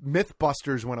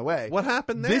MythBusters went away. What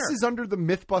happened there? This is under the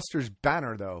MythBusters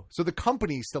banner, though, so the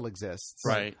company still exists.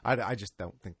 Right. I just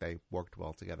don't think they worked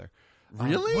well together.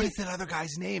 Really? What is that other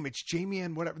guy's name? It's Jamie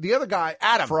and whatever. The other guy,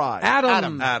 Adam. Fry.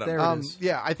 Adam. There it is.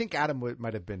 Yeah, I think Adam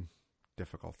might have been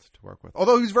difficult to work with.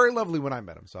 Although he was very lovely when I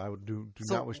met him, so I would do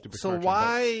not wish to besmirch So him.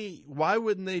 why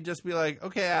wouldn't they just be like,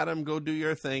 okay, Adam, go do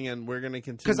your thing, and we're going to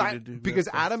continue to do because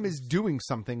this Adam is doing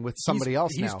something with somebody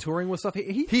else now. He's touring with stuff.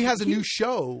 He has a new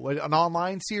show, an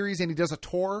online series, and he does a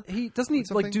tour. Doesn't he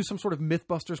like do some sort of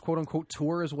MythBusters quote unquote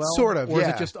tour as well? Sort of, or yeah.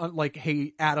 is it just like,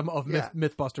 hey, Adam of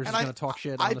Mythbusters is going to talk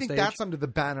shit? I on the think stage? that's under the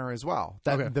banner as well.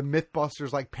 That Okay. the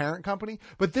MythBusters like parent company,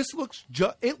 but this looks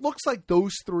it looks like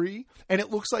those three, and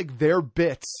it looks like their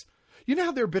bits. You know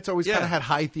how their bits always kind of had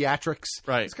high theatrics,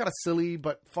 right? It's kind of silly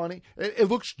but funny. It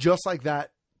looks just like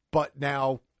that, but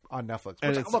now on Netflix.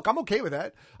 Which, look, I'm okay with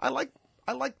that. I like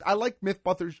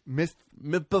MythBusters. Myth.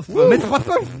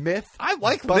 I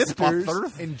like Busters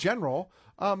MythBusters in general.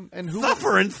 And who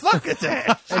Suffering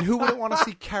succotash. And who wouldn't want to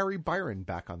see Carrie Byron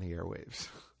back on the airwaves?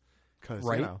 Because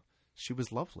Right. she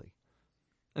was lovely.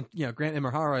 And Grant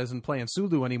Imahara isn't playing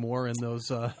Sulu anymore in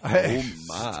those Oh my.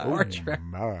 Star Trek,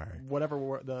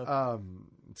 whatever the.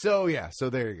 So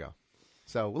there you go.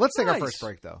 So let's take our Nice. first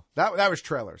break though. That was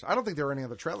trailers. I don't think there were any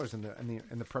other trailers in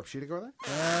the prep sheet. Go there.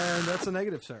 And that's a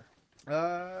negative, sir.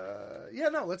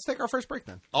 No. Let's take our first break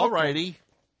then. Alrighty.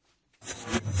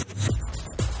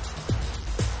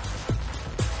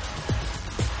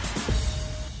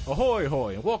 Ahoy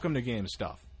hoy, and welcome to Game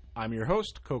Stuff. I'm your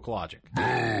host, Coke Logic.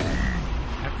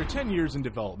 After 10 years in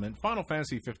development, Final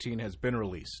Fantasy 15 has been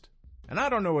released. And I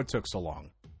don't know what took so long.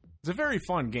 It's a very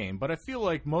fun game, but I feel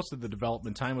like most of the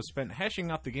development time was spent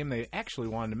hashing out the game they actually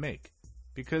wanted to make.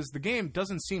 Because the game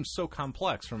doesn't seem so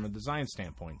complex from a design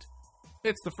standpoint.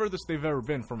 It's the furthest they've ever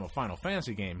been from a Final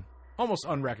Fantasy game, almost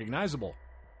unrecognizable,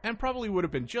 and probably would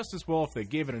have been just as well if they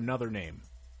gave it another name.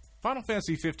 Final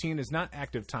Fantasy 15 is not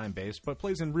active time-based, but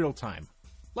plays in real time,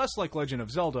 less like Legend of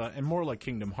Zelda and more like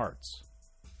Kingdom Hearts.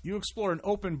 You explore an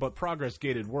open but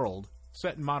progress-gated world,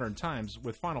 set in modern times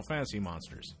with Final Fantasy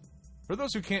monsters. For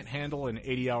those who can't handle an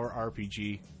 80-hour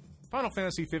RPG, Final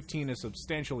Fantasy 15 is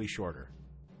substantially shorter,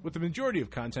 with the majority of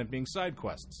content being side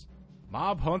quests,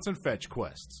 mob hunts and fetch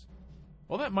quests.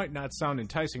 While that might not sound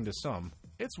enticing to some,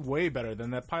 it's way better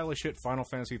than that pile of shit Final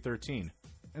Fantasy 13.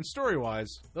 And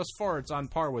story-wise, thus far it's on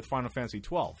par with Final Fantasy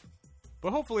 12.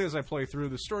 But hopefully as I play through,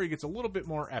 the story gets a little bit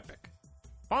more epic.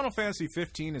 Final Fantasy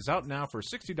 15 is out now for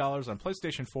 $60 on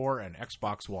PlayStation 4 and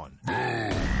Xbox One.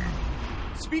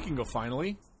 Speaking of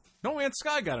finally, No Man's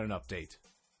Sky got an update.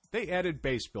 They added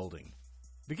base building.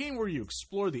 The game where you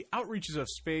explore the outreaches of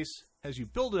space as you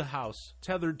build a house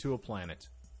tethered to a planet.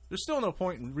 There's still no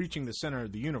point in reaching the center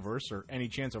of the universe or any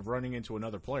chance of running into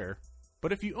another player,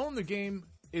 but if you own the game,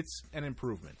 it's an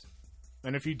improvement.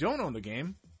 And if you don't own the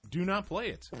game, do not play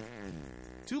it.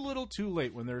 Too little, too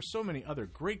late when there are so many other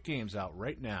great games out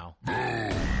right now.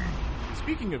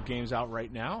 Speaking of games out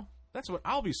right now, that's what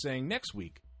I'll be saying next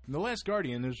week. The Last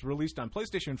Guardian is released on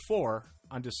PlayStation 4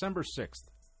 on December 6th.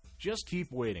 Just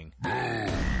keep waiting.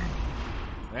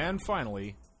 And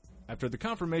finally, after the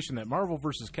confirmation that Marvel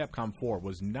vs. Capcom 4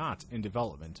 was not in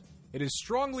development, it is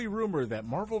strongly rumored that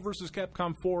Marvel vs.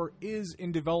 Capcom 4 is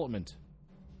in development.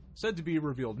 Said to be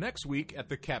revealed next week at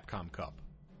the Capcom Cup.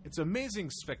 It's amazing,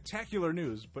 spectacular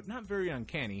news, but not very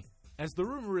uncanny, as the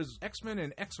rumor is X-Men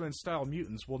and X-Men-style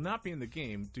mutants will not be in the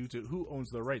game due to who owns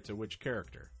the right to which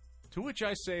character. To which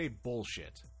I say,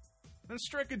 bullshit. Then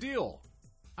strike a deal!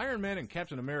 Iron Man and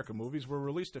Captain America movies were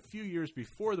released a few years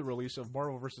before the release of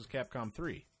Marvel vs. Capcom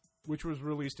 3, which was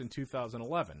released in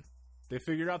 2011. They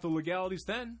figured out the legalities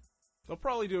then, they'll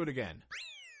probably do it again.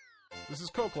 This is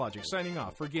Coke Logic signing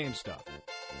off for Game Stuff.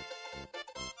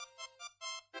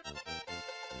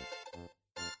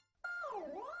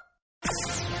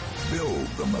 Build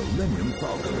the Millennium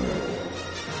Falcon.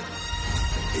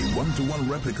 A one-to-one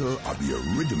replica of the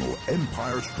original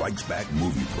Empire Strikes Back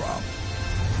movie prop.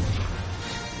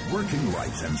 Working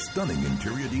lights and stunning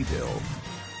interior detail.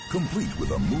 Complete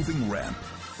with a moving ramp.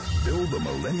 Build the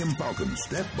Millennium Falcon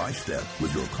step by step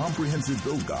with your comprehensive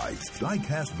build guides,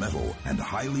 die-cast metal, and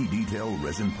highly detailed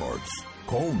resin parts.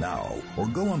 Call now or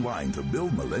go online to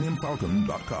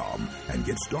buildmillenniumfalcon.com and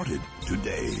get started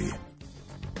today.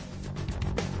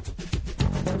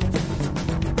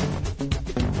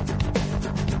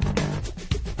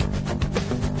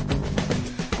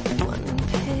 One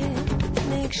pair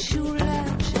makes you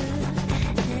larger.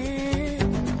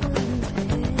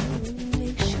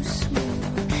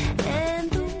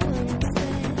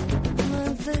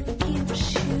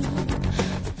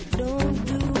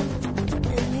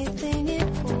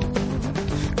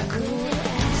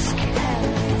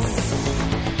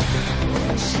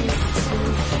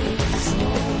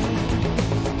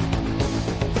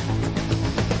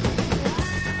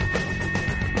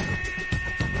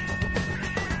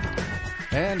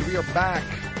 And we are back.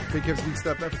 Big Kev's Geek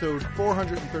Stuff, episode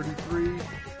 433.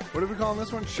 What are we calling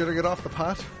this one? Should I get off the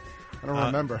pot? I don't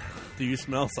remember. Do you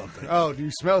smell something? Oh, do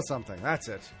you smell something? That's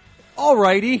it.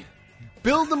 Alrighty.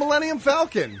 Build the Millennium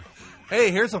Falcon.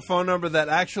 Hey, here's a phone number that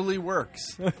actually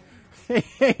works.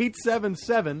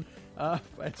 877.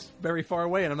 It's very far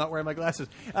away, and I'm not wearing my glasses.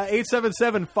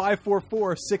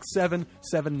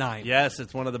 877-544-6779. Yes,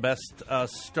 it's one of the best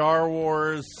Star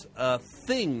Wars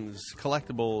things,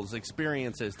 collectibles,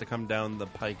 experiences to come down the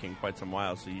pike in quite some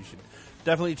while. So you should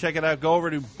definitely check it out. Go over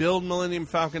to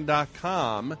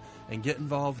buildmillenniumfalcon.com and get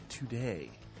involved today.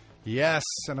 Yes,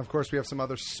 and of course we have some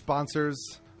other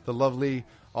sponsors. The lovely,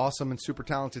 awesome, and super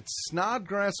talented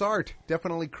Snodgrass Art.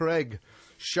 Definitely Craig.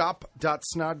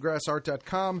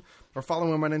 Shop.snodgrassart.com or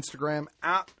follow him on Instagram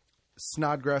at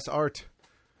SnodgrassArt.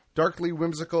 Darkly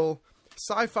whimsical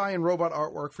sci-fi and robot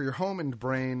artwork for your home and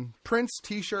brain. Prints,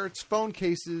 t-shirts, phone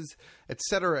cases,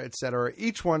 etc., etc.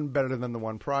 Each one better than the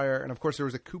one prior. And of course there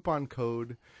was a coupon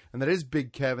code, and that is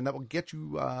Big Kev, and that will get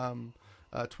you 20%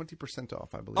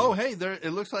 off, I believe. Oh, hey,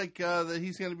 it looks like that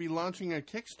he's going to be launching a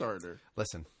Kickstarter.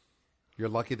 Listen, you're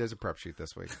lucky there's a prep sheet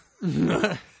this week.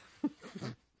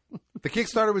 The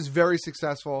Kickstarter was very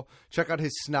successful. Check out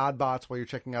his Snodbots while you're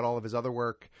checking out all of his other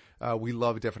work. We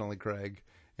love Definitely Craig.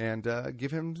 And give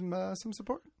him some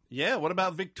support. Yeah, what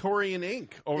about Victorian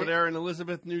Inc. over there in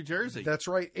Elizabeth, New Jersey? That's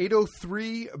right.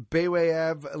 803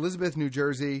 Bayway Ave, Elizabeth, New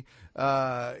Jersey.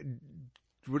 What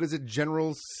is it?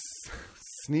 General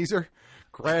Sneezer?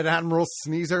 Grand Admiral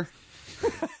Sneezer?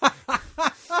 I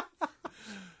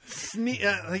think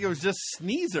it was just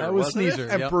Sneezer. That was wasn't Sneezer. it?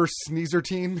 Emperor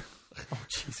Sneezertine. Oh,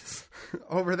 Jesus.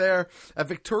 Over there at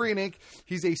Victorian Inc.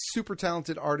 He's a super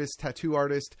talented artist, tattoo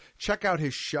artist. Check out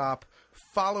his shop.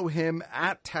 Follow him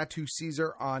at Tattoo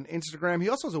Caesar on Instagram. He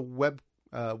also has a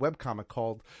webcomic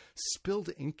called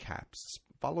Spilled Ink Caps.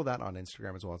 Follow that on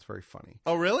Instagram as well. It's very funny.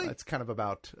 Oh, really? It's kind of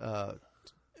about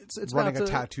It's running about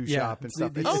a tattoo shop and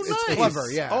stuff. nice. It's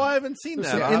clever, yeah. Oh, I haven't seen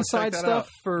that. I'll Some inside check that stuff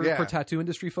out. for Yeah. tattoo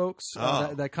industry folks.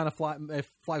 Oh. That kind of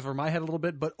flies over my head a little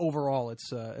bit, but overall, it's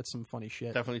some funny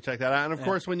shit. Definitely check that out. And, of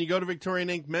course, when you go to Victorian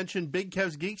Inc., mention Big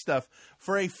Kev's Geek Stuff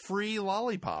for a free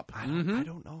lollipop. I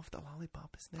don't know if the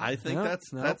lollipop is there. I think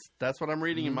that's what I'm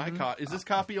reading in my copy. Is this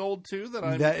copy old, too?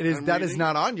 That is reading?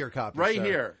 not on your copy. Right sir.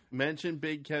 here. Mention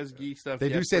Big Kev's Geek Stuff. They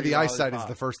get do say free the eyesight is lollipop.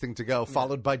 the first thing to go,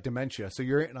 followed by dementia. So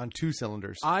you're on 2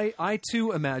 cylinders. I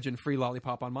too imagine free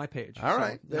lollipop on my page. All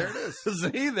right. There it is.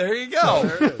 See, there you go.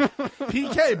 There it is.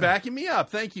 PK backing me up.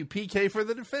 Thank you, PK, for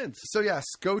the defense. So, yes,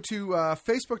 go to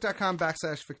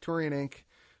Facebook.com/Victorian Inc.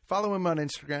 Follow him on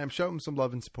Instagram. Show him some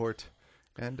love and support.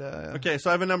 And Okay, so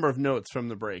I have a number of notes from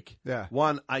the break. Yeah.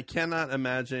 One, I cannot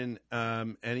imagine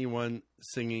anyone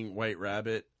singing White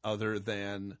Rabbit other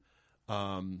than,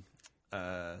 what's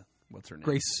her name?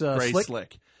 Grace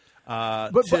Slick.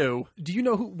 But Two. Do you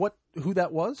know who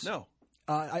that was? No.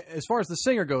 As far as the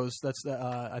singer goes, that's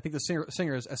I think the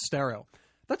singer is Estero.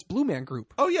 That's Blue Man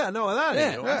Group. Oh, yeah, no, that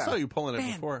Yeah, is. yeah. I saw you pulling it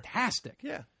before. Fantastic.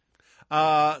 Yeah.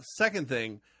 Second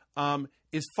thing,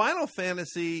 is Final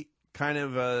Fantasy kind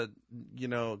of an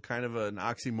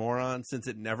oxymoron since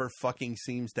it never fucking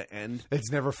seems to end? it's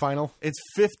never final. It's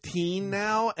 15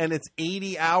 now and it's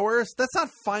 80 hours. That's not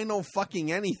final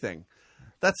fucking anything.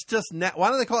 That's just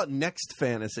why do they call it Next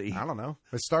Fantasy? I don't know.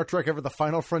 Is Star Trek ever the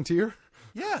final frontier?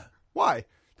 Yeah. Why?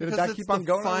 Did Because that it's keep on the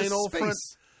going final into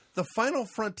space? The final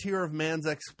frontier of man's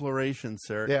exploration,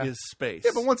 sir, Yeah. is space.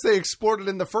 Yeah, but once they explored it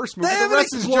in the first movie, they the haven't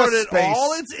rest is explored just it space.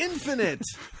 all. It's infinite.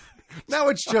 Now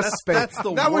it's just space. That's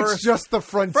the now worst. it's just the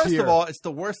frontier. First of all, it's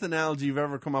the worst analogy you've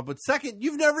ever come up with. Second,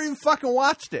 you've never even fucking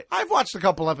watched it. I've watched a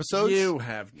couple episodes. You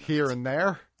have not. Here and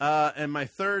there. And my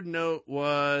third note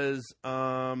was,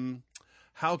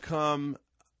 how come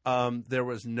there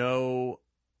was no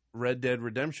Red Dead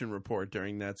Redemption report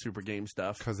during that Super Game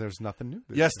stuff? Because there's nothing new.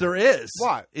 Yes, there is.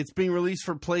 What? It's being released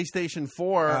for PlayStation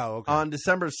 4 okay. on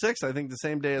December 6th, I think the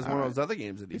same day as one of those other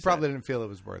games that He he probably said. didn't feel it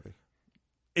was worthy.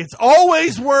 It's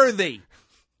always worthy.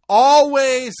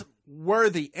 Always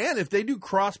worthy. And if they do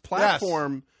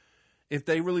cross-platform, if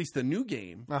they release the new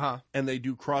game and they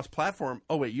do cross-platform,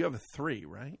 oh, wait, you have a 3,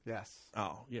 right? Yes.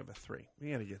 Oh, you have a 3.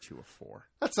 We got to get you a 4.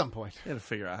 At some point. We got to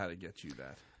figure out how to get you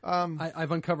that.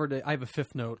 I've uncovered I have a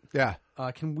fifth note. Yeah.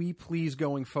 Can we please,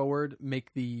 going forward,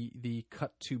 make the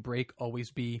cut to break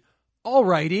always be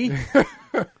alrighty,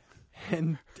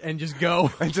 and just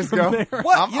go and just from go. there?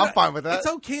 What? I'm fine with that. It's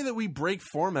okay that we break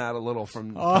format a little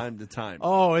from time to time.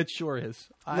 Oh, it sure is.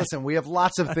 Listen, we have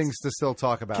lots of things to still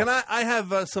talk about. Can I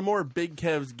have some more Big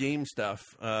Kev's game stuff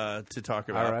to talk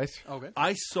about? All right. Okay.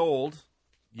 I sold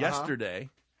yesterday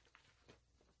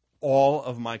all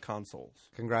of my consoles.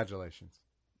 Congratulations.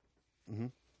 Mm-hmm.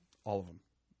 All of them.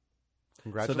 So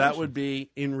Congratulations. that would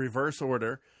be in reverse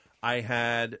order. I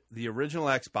had the original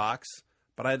Xbox,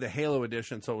 but I had the Halo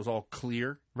edition, so it was all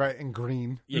clear. Right, in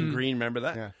green. In green, remember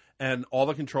that? Yeah. And all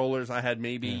the controllers, I had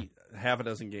maybe half a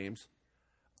dozen games.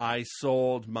 I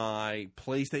sold my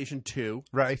PlayStation 2.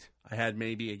 Right. I had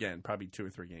maybe, again, probably 2 or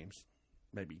 3 games.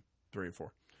 Maybe 3 or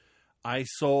 4. I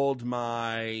sold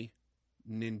my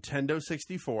Nintendo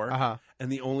 64,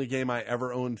 and the only game I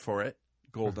ever owned for it,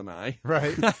 GoldenEye.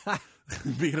 Right.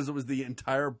 Because it was the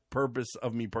entire purpose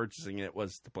of me purchasing it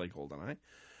was to play GoldenEye.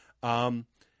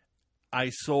 I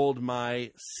sold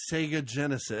my Sega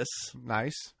Genesis.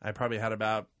 Nice. I probably had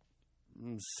about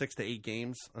 6 to 8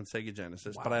 games on Sega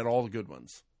Genesis, but I had all the good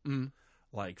ones.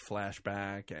 Like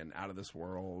Flashback and Out of This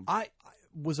World. I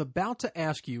was about to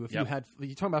ask you if you had...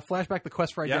 You're talking about Flashback, The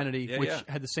Quest for Identity, which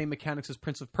had the same mechanics as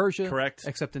Prince of Persia. Correct.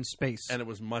 Except in space. And it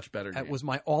was much better. It was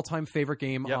my all-time favorite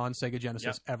game on Sega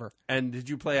Genesis ever. And did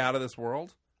you play Out of This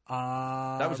World?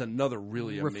 That was another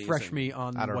really amazing... Refresh me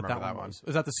on what that one was.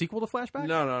 Is that the sequel to Flashback?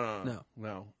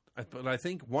 No. But I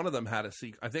think one of them had a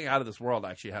sequel. I think Out of This World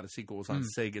actually had a sequel. It was on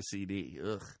Sega CD.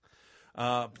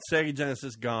 Sega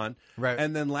Genesis gone. Right.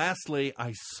 And then lastly,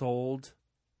 I sold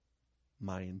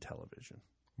my Intellivision.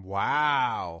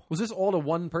 Wow. Was this all to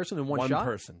one person in one shot? One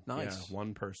person. Nice. Yeah,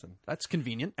 one person. That's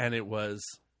convenient. And it was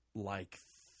like,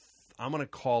 I'm going to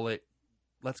call it,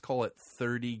 let's call it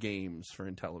 30 games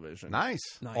for Intellivision. Nice.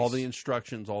 All the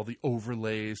instructions, all the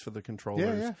overlays for the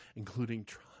controllers, Yeah. including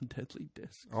Tron Deadly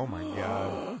Disc. Oh, my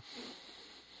God.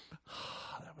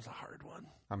 That was a hard one.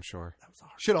 I'm sure. That was a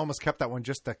hard Should almost kept that one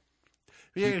just to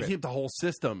keep the whole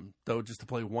system, though, just to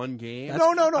play one game.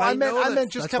 No. I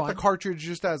meant just that's kept fine. the cartridge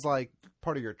just as like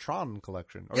part of your Tron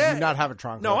collection. Or do you not have a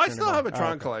Tron No, collection? I still have a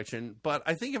Tron okay. collection, but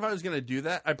I think if I was going to do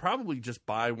that, I'd probably just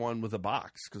buy one with a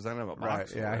box because I don't have a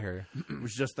box. Right, yeah, for I it. hear you. It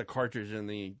was just the cartridge and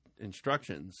the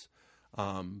instructions.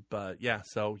 But yeah,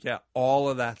 all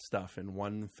of that stuff in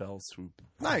one fell swoop.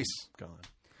 Nice. Gone.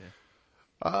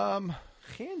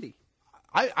 Handy.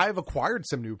 I've acquired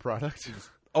some new products.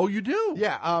 Oh, you do?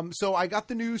 Yeah. So I got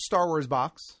the new Star Wars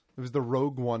box. It was the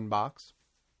Rogue One box.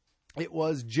 It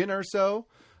was Jyn Erso,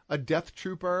 a Death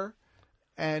Trooper,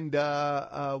 and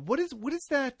what is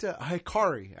that? A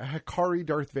Hikari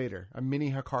Darth Vader, a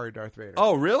mini Hikari Darth Vader.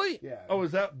 Oh, really? Yeah. Oh,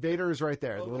 is that Vader is right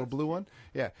there, the little blue one?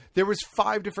 Yeah. There was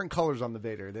 5 different colors on the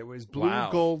Vader. There was blue,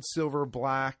 Wow. gold, silver,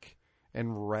 black,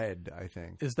 and red, I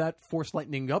think. Is that Force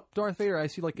Lightning up Darth Vader? I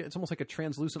see it's almost like a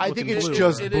translucent. I think looking it's blue.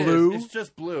 just It blue. is. It's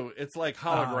just blue. It's like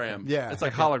hologram. Yeah. It's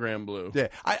like hologram blue. Yeah.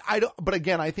 I don't, but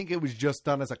again, I think it was just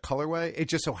done as a colorway. It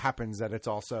just so happens that it's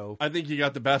also I think you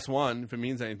got the best one, if it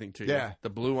means anything to you. Yeah. The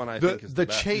blue one, I think, is the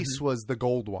best. Chase was the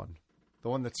gold one. The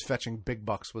one that's fetching big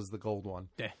bucks was the gold one.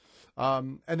 Yeah.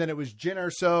 And then it was Jyn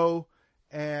Erso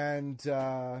and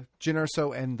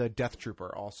the Death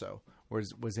Trooper also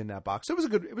was in that box. So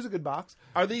it was a good box.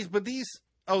 Are these? But these.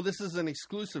 Oh, this is an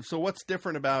exclusive. So what's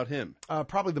different about him?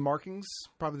 Probably the markings.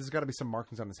 Probably there's got to be some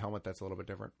markings on his helmet that's a little bit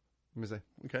different. Let me see.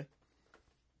 Okay.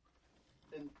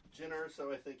 And Jyn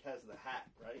Erso, I think, has the hat,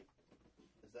 right?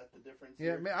 Is that the difference?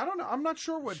 Yeah, here? I don't know. I'm not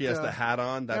sure what She has the hat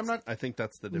on. That's, I think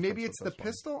that's the difference. Maybe it's the with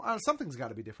this one. pistol. Something's got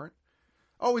to be different.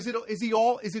 Oh, is it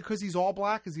because he's all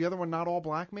black? Is the other one not all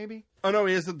black? Maybe. Oh no,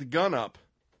 he has the gun up.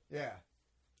 Yeah.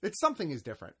 It's something is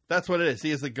different. That's what it is. He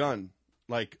has the gun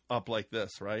like up like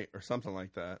this, right, or something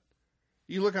like that.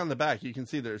 You look on the back, you can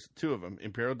see there's 2 of them: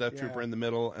 Imperial Death Trooper in the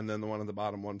middle, and then the one at the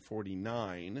bottom,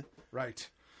 149. Right.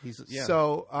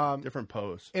 So different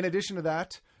pose. In addition to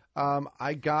that,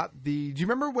 I got the. Do you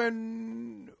remember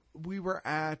when we were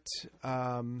at?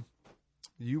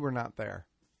 You were not there.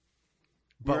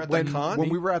 But when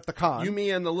we were at the con, you,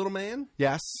 me, and the little man.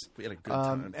 Yes, we had a good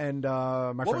time. And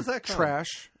my what friend was that con?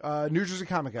 Trash, New Jersey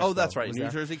Comic Expo. Oh, that's right, was New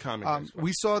there. Jersey Comic Expo.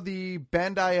 We saw the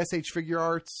Bandai SH Figure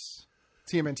Arts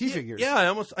TMNT figures.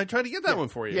 Yeah, I tried to get that one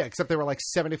for you. Yeah, except they were like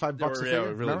 $75 a figure.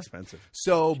 Really remember? expensive.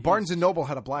 So Barnes and Noble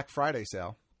had a Black Friday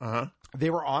sale. Uh-huh.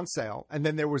 They were on sale, and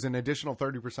then there was an additional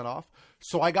 30% off.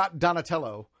 So I got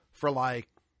Donatello for like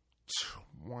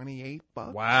 $28.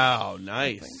 Wow,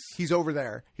 nice. He's over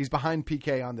there. He's behind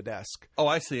PK on the desk. Oh,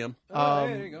 I see him.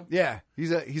 There you go. Yeah,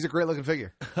 he's a great looking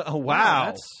figure. Oh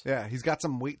wow. Yeah, he's got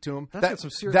some weight to him. That's got some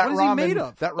serious. That What is ramen, he made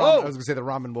of? That ramen, I was gonna say the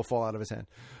ramen will fall out of his hand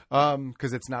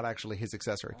because it's not actually his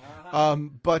accessory.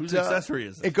 But Whose accessory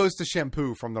is it? It goes to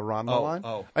shampoo from the ramen line.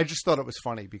 Oh. I just thought it was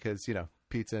funny because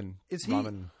pizza and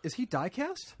ramen. Is he die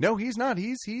cast? No, he's not.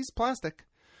 He's plastic.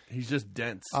 He's just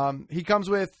dense. He comes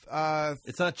with.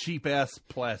 It's not cheap ass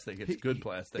plastic. It's good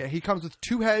plastic. Yeah, he comes with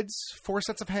 2 heads, 4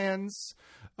 sets of hands,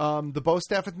 The bow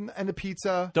staff and the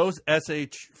pizza. Those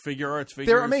SH Figure Arts figures,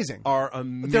 They're amazing. Are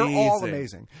amazing. They're all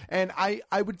amazing. And I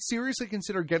would seriously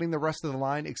consider getting the rest of the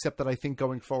line, except that I think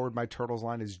going forward, my Turtles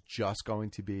line is just going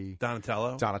to be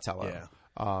Donatello. Yeah.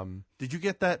 Did you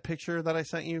get that picture that I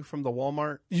sent you from the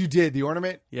Walmart? You did, the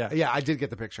ornament? Yeah. Yeah, I did get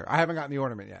the picture. I haven't gotten the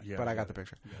ornament yet, but I got the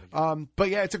picture. But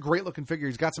yeah, it's a great looking figure.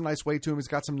 He's got some nice weight to him. He's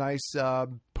got some nice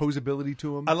posability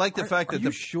to him. I like the fact that Are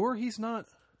you sure he's not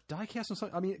die-cast?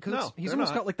 I mean, because he's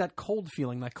almost got like that cold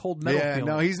feeling, that cold metal feeling.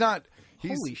 No, he's not.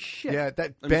 Holy shit. Yeah,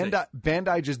 that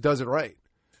Bandai just does it right.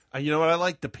 You know what? I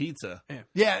like the pizza.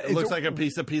 Yeah, it looks like a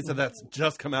piece of pizza that's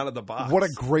just come out of the box. What a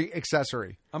great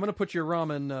accessory! I'm going to put your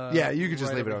ramen. Yeah, you could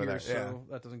just leave it over here, there. so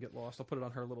that doesn't get lost. I'll put it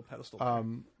on her little pedestal.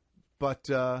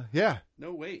 Yeah.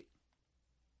 No, wait.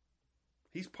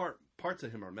 He's parts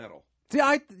of him are metal.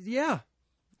 Yeah.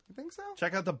 You think so?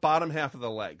 Check out the bottom half of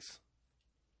the legs.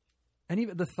 And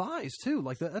even the thighs too.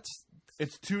 Like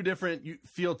it's two different. You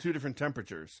feel two different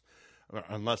temperatures,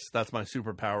 unless that's my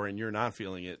superpower and you're not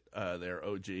feeling it. There,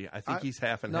 OG. I think he's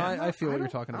half and half. I feel what you're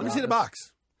talking about. Let me see the box.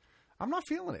 I'm not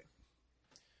feeling it.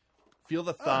 Feel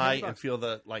the thigh and feel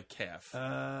the calf.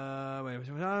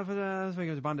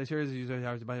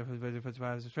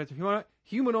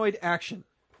 Humanoid action.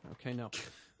 Okay, no.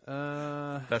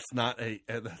 That's not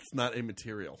a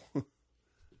material.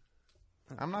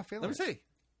 I'm not feeling. Let me see.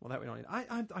 Well, that we don't need.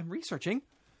 I'm researching.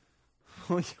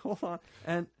 Hold on.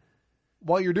 And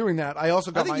while you're doing that, I also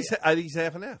got I think he's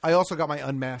half and half. I also got my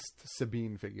unmasked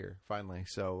Sabine figure finally.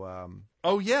 So.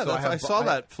 Oh yeah, so I saw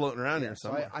that floating around here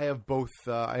somewhere. So I have both.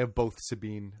 I have both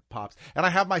Sabine pops, and I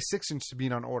have my 6-inch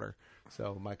Sabine on order.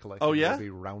 So my collection will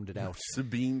be rounded out.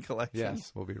 Sabine collection.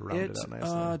 Yes, will be rounded out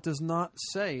nicely. It does not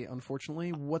say,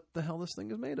 unfortunately, what the hell this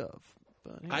thing is made of.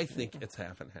 But I think it's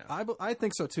half and half. I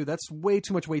think so too. That's way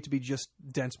too much weight to be just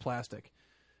dense plastic.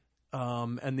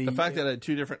 And the fact that it had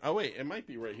two different. Oh wait, it might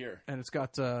be right here. And it's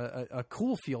got a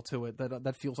cool feel to it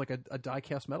that feels like a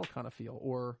die-cast metal kind of feel,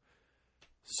 or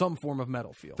some form of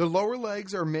metal feel. The lower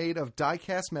legs are made of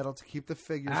die-cast metal to keep the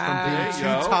figures from being too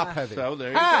top-heavy. So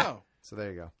there you go. So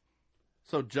there you go.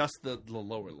 So just the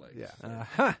lower legs.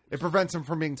 Yeah. It prevents them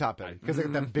from being top-heavy because they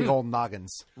got them big old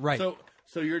noggins. Right.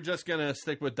 So you're just gonna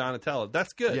stick with Donatello.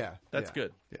 That's good. Yeah. That's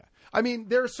good. Yeah. I mean,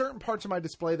 there are certain parts of my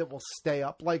display that will stay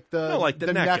up, like the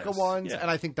NECA NECA ones,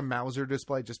 and I think the Mauser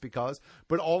display just because.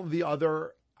 But all the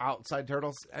other outside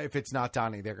turtles, if it's not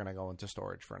Donnie, they're going to go into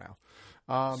storage for now.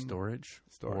 Storage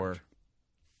or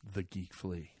the Geek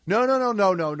Flea?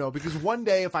 No. Because one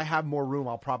day, if I have more room,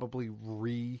 I'll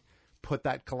probably put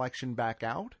that collection back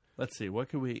out. Let's see. What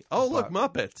could we? Oh, look,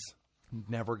 Muppets.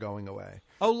 Never going away.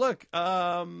 Oh, look.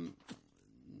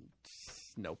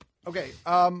 Nope. Okay.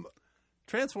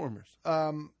 Transformers.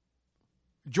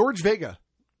 George Vega.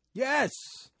 Yes.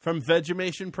 From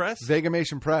Vegemation Press?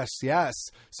 Vegemation Press, yes.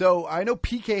 So I know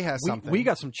PK has something. We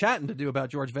got some chatting to do about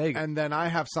George Vega. And then I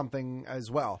have something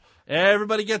as well.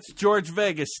 Everybody gets George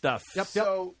Vega stuff. Yep.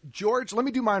 So, George, let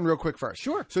me do mine real quick first.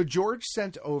 Sure. So, George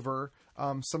sent over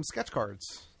some sketch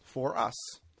cards for us.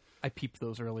 I peeped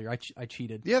those earlier. I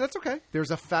cheated. Yeah, that's okay.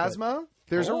 There's a Phasma,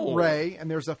 there's a Ray,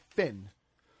 and there's a Finn.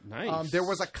 Nice. There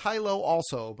was a Kylo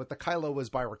also, but the Kylo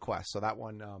was by request. So that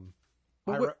one,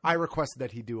 I requested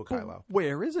that he do a Kylo.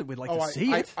 Where is it? We'd like to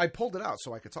see it. I pulled it out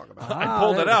so I could talk about it. I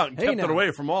pulled it out and kept it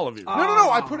away from all of you. No.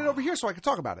 I put it over here so I could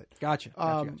talk about it. Gotcha.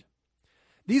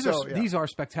 These are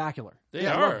spectacular. They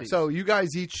are. So you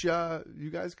guys each,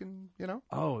 you guys can,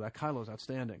 Oh, that Kylo's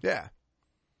outstanding. Yeah.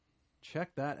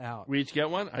 Check that out. We each get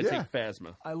one? I take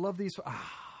Phasma. I love these. Fuck.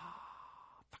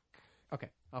 Okay,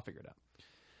 I'll figure it out.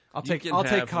 I'll take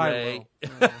Kylo.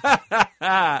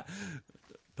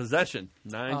 Possession,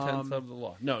 9/10 of the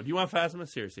law. No, do you want Phasma?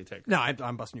 Seriously, take it. No,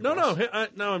 I'm busting your balls.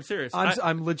 No, I'm serious.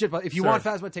 I'm legit. But if you want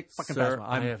Phasma, take fucking Phasma.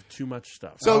 I have too much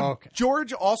stuff. So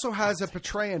George also has a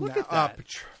Patreon now.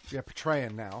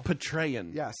 Patreon now.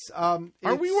 Patreon. Yes. Are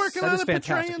we working on a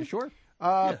fantastic. Patreon? You sure?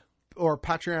 Yeah. Or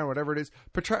Patreon, whatever it is.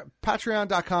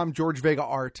 Patreon.com, George Vega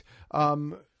Art.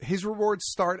 His rewards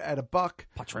start at $1.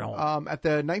 Patreon. At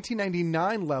the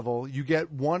 $19.99 level, you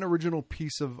get one original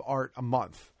piece of art a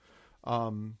month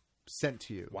sent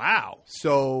to you. Wow.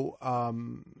 So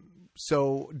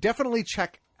definitely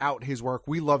check out his work.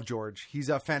 We love George. He's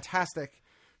a fantastic,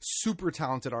 super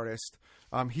talented artist.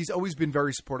 He's always been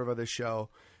very supportive of this show.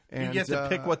 And, you get to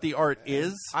pick what the art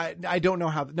is? I don't know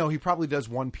how. No, he probably does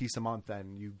one piece a month,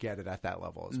 and you get it at that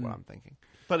level is what I'm thinking.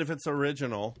 But if it's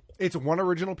original. It's one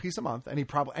original piece a month, and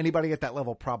anybody at that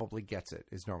level probably gets it,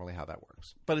 is normally how that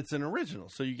works. But it's an original,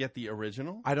 so you get the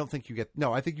original? I don't think you get.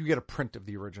 No, I think you get a print of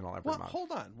the original every month.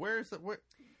 Hold on. Where is it?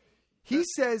 He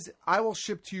says, I will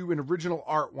ship to you an original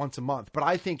art once a month, but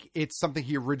I think it's something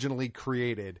he originally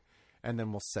created, and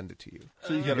then we'll send it to you.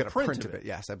 So you get a print of it.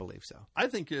 Yes, I believe so. I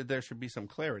think there should be some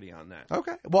clarity on that.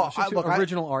 Okay. Well,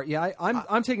 original art. Yeah,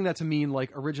 I'm taking that to mean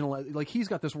like original. Like he's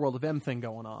got this World of M thing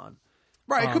going on.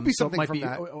 Right. It could be so something it might from be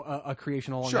that. a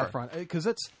creation along Sure. that front. Because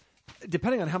it's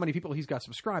depending on how many people he's got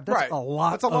subscribed. That's Right. a lot.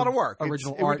 That's a lot of work.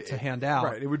 Original It would- art to hand out.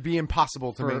 Right. It would be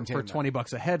impossible to maintain for that.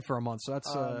 $20 a head for a month. So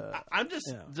that's. I'm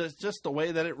just the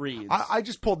way that it reads. I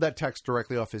just pulled that text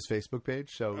directly off his Facebook page.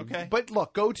 So, Okay. But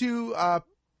look, go to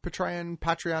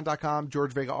Patreon.com,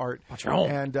 George Vega Art,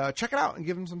 and check it out and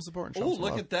give him some support. Oh,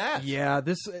 look at that! Yeah,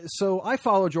 So I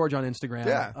follow George on Instagram.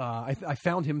 Yeah. I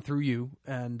found him through you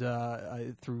and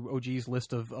through OG's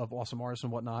list of awesome artists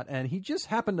and whatnot, and he just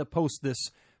happened to post this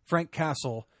Frank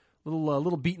Castle,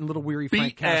 little beaten, little weary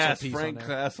Frank Castle piece. Frank on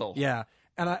there. Castle. Yeah,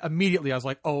 and I immediately was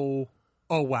like, oh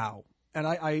wow, and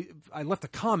I left a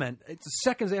comment. It's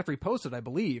seconds after he posted, I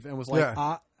believe, and was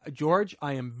like, George,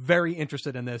 I am very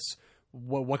interested in this.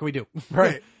 What can we do?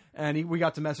 Right. And we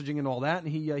got to messaging and all that,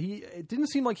 and he it didn't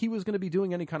seem like he was going to be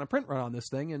doing any kind of print run on this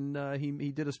thing, and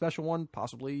he did a special one,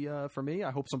 possibly for me.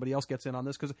 I hope somebody else gets in on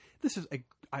this because this is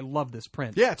I love this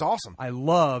print. Yeah, it's awesome. I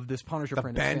love this Punisher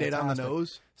print. It's Band-Aid on the fantastic.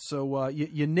 nose. So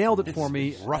you nailed it for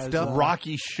me. Roughed as, up.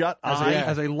 Rocky shut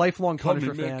as a lifelong Call me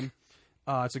Punisher Mick.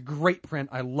 fan. It's a great print.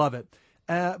 I love it.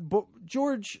 But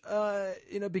George,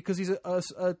 because he's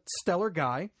a stellar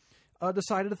guy.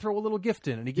 Decided to throw a little gift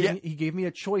in, and he gave me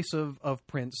a choice of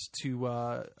prints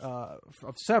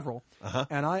of several,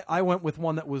 and I went with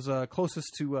one that was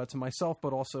closest to myself,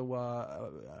 but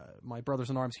also my brothers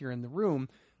in arms here in the room.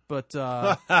 But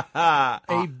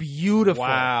a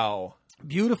beautiful,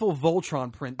 beautiful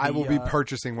Voltron print. I will be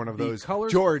purchasing one of those.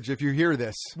 Colors, George, if you hear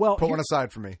this, put one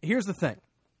aside for me. Here's the thing.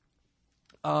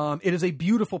 It is a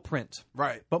beautiful print,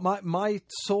 right? But my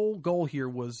sole goal here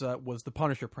was the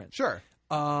Punisher print. Sure.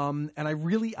 And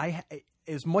I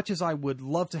as much as I would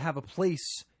love to have a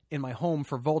place in my home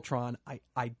for Voltron,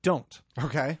 I don't.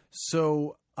 Okay.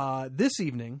 So this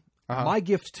evening, my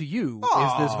gift to you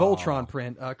is this Voltron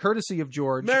print, courtesy of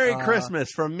George. Merry Christmas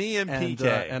from me and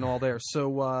PK and all there.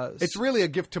 So it's really a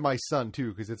gift to my son too,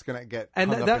 because it's going to get and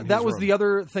hung up in that his was room. the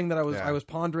other thing that I was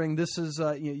pondering. This is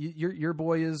your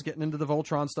boy is getting into the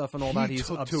Voltron stuff and all that. He's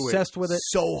obsessed with it,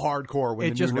 so hardcore. When it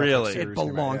the just new really series it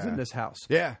belongs came out. in this house.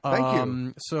 Yeah, thank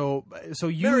you. So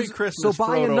Merry Christmas,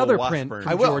 buy Frodo another Washburn. print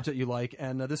I from will. George that you like,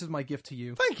 and this is my gift to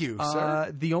you. Thank you,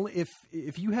 sir. The only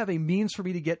if you have a means for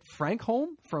me to get Frank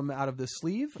home from out of this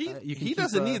sleeve, He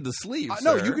doesn't need the sleeve.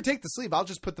 No, sir. you could take the sleeve. I'll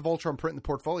just put the Voltron print in the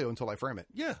portfolio until I frame it.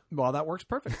 Yeah. Well, that works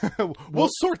perfect. We'll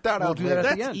sort that out. do that at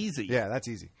later. the end. Easy. Yeah, that's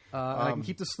easy. I can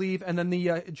keep the sleeve, and then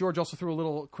the George also threw a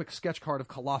little quick sketch card of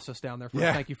Colossus down there.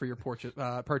 Thank you for your purchase.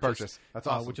 That's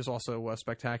awesome. Which is also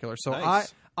spectacular. So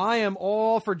Nice. I am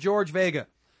all for George Vega.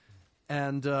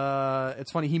 And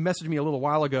it's funny, he messaged me a little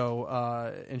while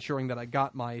ago ensuring that I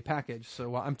got my package.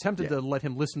 So I'm tempted to let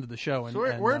him listen to the show and, So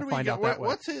where do we find go? out that way.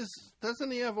 What's his?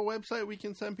 Doesn't he have a website we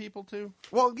can send people to?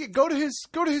 Well, go to his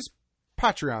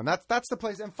Patreon. That's the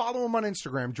place, and follow him on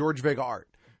Instagram, George Vega Art,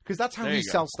 because that's how There he you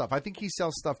go. sells stuff. I think he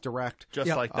sells stuff direct, Just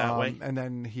like that way. and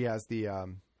then he has the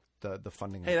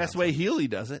funding. Hey, that's the way Healy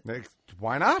does it.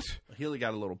 Why not? Healy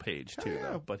got a little page too,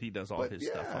 though, but he does all his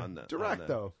stuff on the direct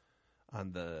though.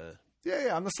 On the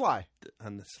on the sly.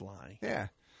 On the sly. Yeah.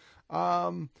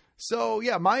 So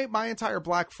yeah, my entire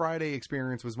Black Friday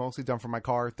experience was mostly done for my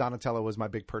car. Donatello was my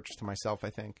big purchase to myself, I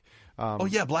think. Oh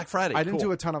yeah, Black Friday. I didn't Cool.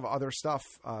 do a ton of other stuff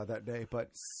that day, but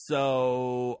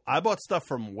So I bought stuff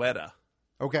from Weta.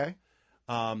 okay.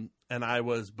 And I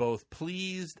was both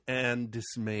pleased and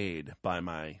dismayed by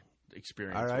my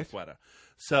experience All right. with Weta.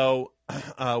 So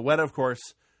Weta, of course,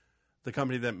 the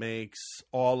company that makes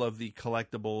all of the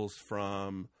collectibles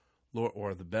from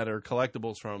or the better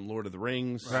collectibles from Lord of the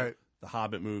Rings, Right. the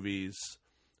Hobbit movies,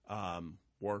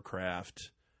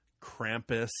 Warcraft,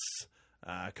 Krampus,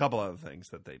 a couple other things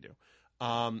that they do.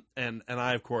 And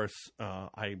I, of course,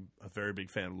 I'm a very big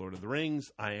fan of Lord of the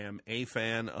Rings. I am a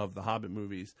fan of the Hobbit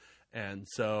movies. And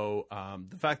so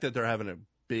the fact that they're having a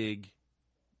big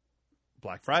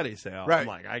Black Friday sale, Right. I'm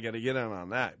like, I got to get in on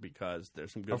that because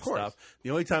there's some good Of course. stuff. The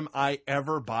only time I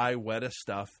ever buy Weta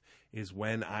stuff is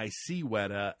when I see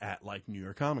Weta at like New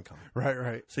York Comic Con.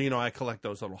 Right. So, I collect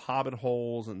those little Hobbit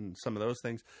holes and some of those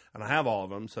things, and I have all of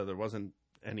them, so there wasn't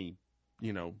any,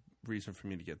 reason for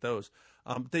me to get those.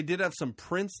 They did have some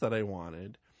prints that I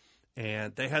wanted,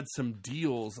 and they had some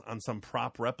deals on some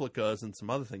prop replicas and some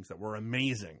other things that were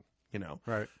amazing,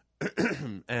 Right.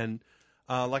 And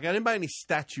Like, I didn't buy any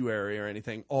statuary or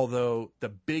anything, although the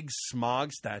big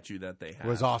Smog statue that they have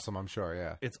was awesome, I'm sure,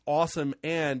 yeah. It's awesome,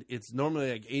 and it's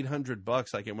normally like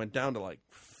 $800. Like, it went down to like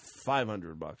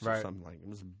 $500 or something. Like, it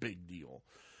was a big deal.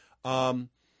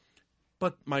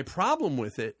 But my problem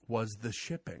with it was the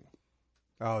shipping.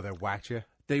 Oh, they whacked you?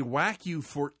 They whack you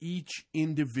for each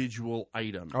individual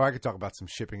item. Oh, I could talk about some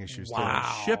shipping issues too.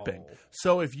 Shipping.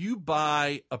 So if you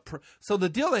buy so the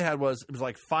deal they had was it was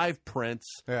like 5 prints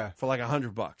for like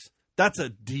 $100. That's a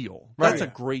deal. That's a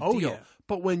great deal. Yeah.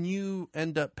 But when you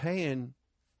end up paying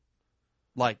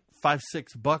like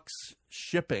 $5-6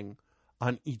 shipping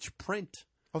on each print.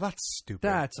 Oh, that's stupid.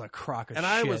 That's a crock of and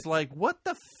shit. I was like, what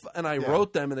the and I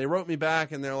wrote them and they wrote me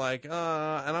back and they're like, and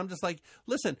I'm just like,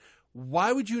 listen,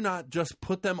 why would you not just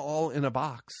put them all in a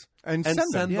box and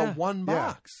send the one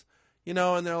box? You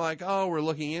know, and they're like, oh, we're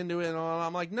looking into it. And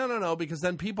I'm like, no, because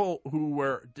then people who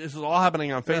were, this is all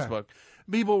happening on Facebook,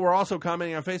 people were also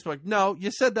commenting on Facebook, no,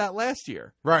 you said that last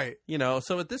year. Right. You know,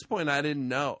 so at this point, I didn't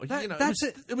know.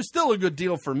 It was still a good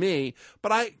deal for me,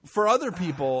 but for other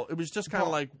people, it was just kind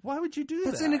of like, why would you do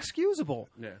that? That's inexcusable.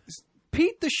 Yeah.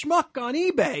 Pete the Schmuck on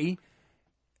eBay,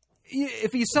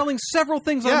 if he's selling several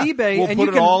things on eBay, we'll and put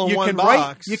it all in one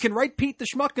box. You can write Pete the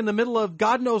Schmuck in the middle of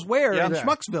God knows where in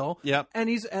Schmucksville. Yep.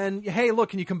 And hey, look,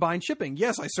 can you combine shipping?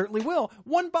 Yes, I certainly will.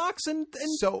 One box and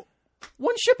so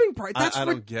one shipping price. That's I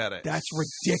don't get it. That's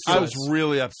ridiculous. I was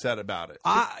really upset about it.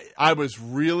 I was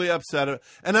really upset.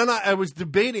 And then I was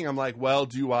debating. I'm like, well,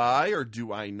 do I or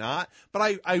do I not?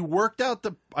 But I worked out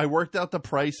the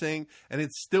pricing, and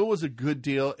it still was a good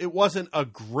deal. It wasn't a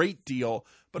great deal,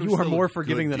 but you are more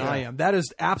forgiving than I am. That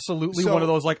is absolutely one of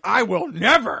those, like, I will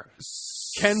never.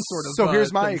 Ken sort of. So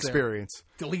here's my experience.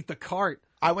 Delete the cart.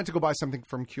 I went to go buy something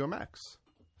from QMX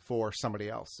for somebody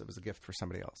else. It was a gift for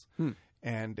somebody else.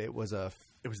 And it was the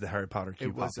Harry Potter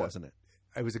Q Pop, wasn't it?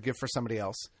 It was a gift for somebody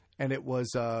else, and it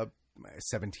was $17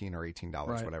 or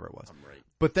 $18, whatever it was. Right.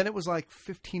 But then it was like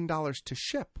 $15 to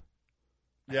ship.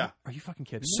 Yeah. Are you fucking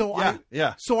kidding me?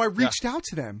 So I reached out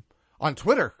to them on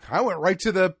Twitter. I went right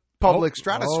to the public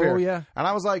stratosphere. Oh yeah. And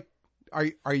I was like,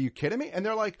 "Are you kidding me?" And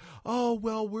they're like, "Oh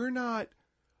well, we're not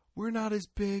as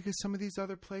big as some of these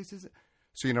other places."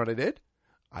 So you know what I did?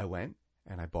 I went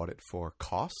and I bought it for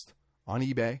cost on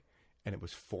eBay. And it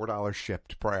was $4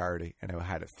 shipped priority, and I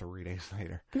had it 3 days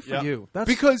later. Good for you.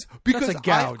 Because that's a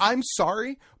gouge. I'm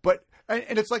sorry, but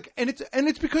and it's like and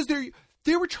it's because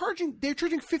they're charging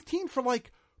 $15 for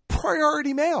like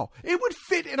priority mail. It would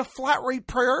fit in a flat rate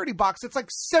priority box. It's like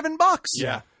 $7.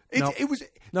 Yeah. It was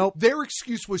their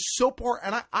excuse was so poor,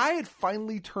 and I had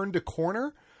finally turned a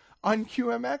corner on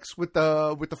QMX with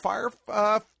the fire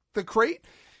the crate,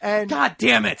 and God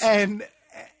damn it,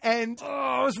 and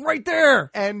oh, it was right there,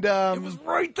 and it was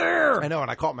right there. I know, and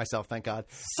I caught myself, thank God.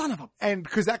 Son of a! And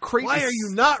because that crate, why are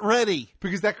you not ready?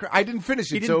 Because I didn't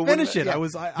finish it. He didn't finish it. Yeah.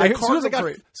 As soon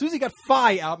as I got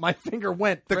Phi out, my finger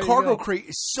went. The cargo crate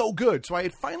is so good, so I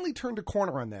had finally turned a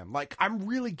corner on them. Like, I'm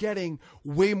really getting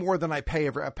way more than I pay.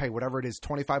 I pay whatever it is,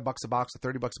 $25 a box or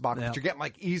 $30 a box, but you're getting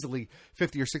like easily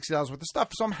 $50 or $60 worth of stuff.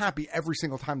 So I'm happy every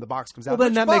single time the box comes out. Well,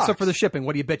 then that makes up for the shipping.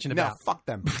 What are you bitching about? No, fuck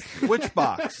them. Which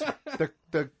box?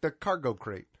 The cargo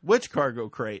crate. Which cargo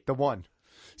crate? The one.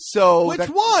 So which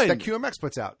one? That QMX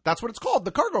puts out. That's what it's called,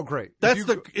 the cargo crate.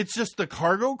 It's just the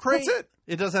cargo crate? That's it.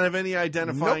 It doesn't have any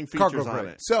identifying features on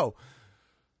it. So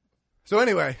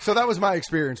anyway, that was my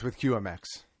experience with QMX.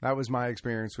 That was my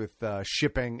experience with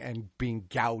shipping and being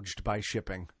gouged by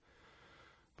shipping.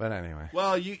 But anyway.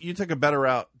 Well, you took a better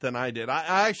route than I did.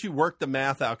 I actually worked the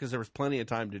math out because there was plenty of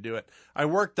time to do it. I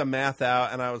worked the math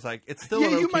out, and I was like, it's still an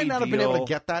okay you might not have been deal. able to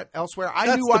get that elsewhere.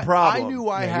 That's the problem. I knew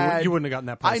I had. You wouldn't have gotten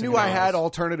that pricing. I knew I had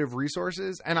alternative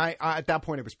resources, and I at that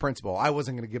point it was principal. I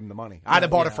wasn't going to give him the money. I'd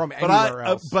have bought it from anywhere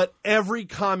else. But every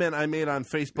comment I made on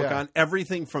Facebook on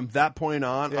everything from that point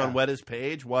on Weta's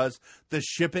page was the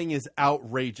shipping is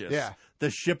outrageous. Yeah. The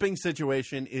shipping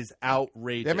situation is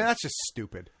outrageous. I mean, that's just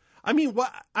stupid. I mean,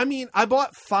 what? I mean, I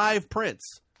bought 5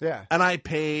 prints. Yeah. And I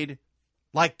paid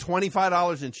like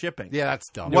 $25 in shipping. Yeah, that's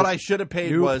dumb. What I should have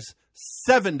paid was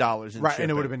 $7 in shipping. Right,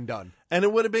 and it would have been done. And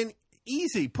it would have been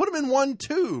easy. Put them in one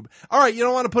tube. All right, you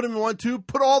don't want to put them in one tube?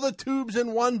 Put all the tubes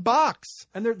in one box.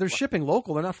 And they're shipping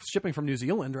local. They're not shipping from New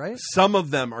Zealand, right? Some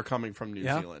of them are coming from New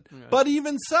Zealand. Yeah. But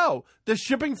even so, the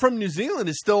shipping from New Zealand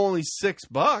is still only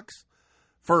 $6.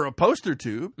 For a poster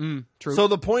tube. True. So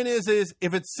the point is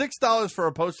if it's $6 for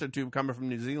a poster tube coming from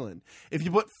New Zealand, if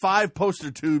you put 5 poster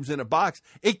tubes in a box,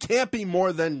 it can't be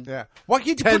more than Why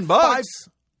can't you $10? Put 5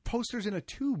 posters in a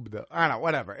tube, though? I don't know,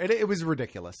 whatever. It was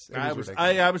ridiculous. I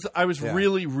was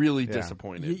really, really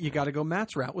disappointed. You got to go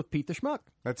Matt's route with Pete the Schmuck.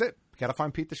 That's it. Got to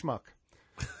find Pete the Schmuck.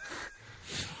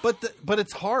 But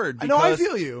it's hard. I know, I because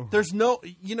feel you. There's no,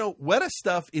 Weta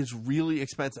stuff is really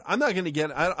expensive. I'm not going to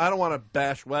get. I don't want to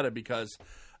bash Weta because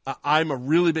I'm a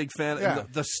really big fan. Yeah.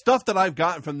 The stuff that I've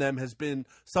gotten from them has been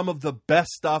some of the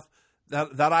best stuff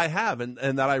that I have and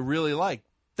that I really like.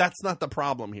 That's not the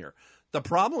problem here. The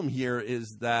problem here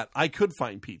is that I could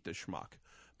find Pete the Schmuck.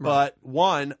 But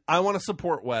one, I want to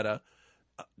support Weta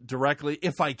directly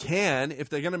if I can. If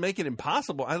they're going to make it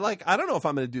impossible, I don't know if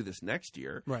I'm going to do this next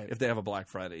year. Right. If they have a Black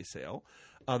Friday sale,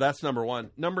 that's number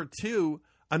one. Number two,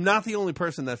 I'm not the only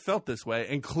person that felt this way,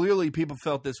 and clearly people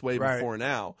felt this way before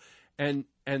now. And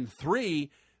three,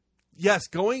 yes,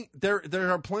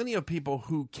 there are plenty of people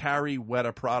who carry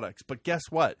Weta products, but guess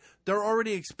what? They're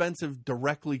already expensive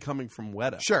directly coming from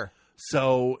Weta. Sure.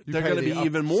 So You they're pay going to the be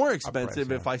even more upprice,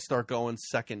 expensive if I start going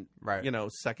second,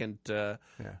 seller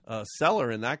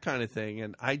and that kind of thing.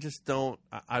 And I just don't.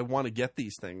 I want to get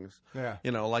these things. Yeah.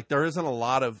 There isn't a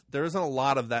lot of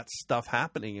that stuff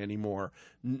happening anymore.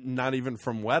 Not even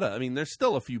from Weta. I mean, there's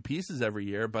still a few pieces every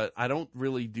year, but I don't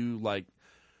really do like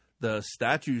the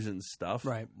statues and stuff,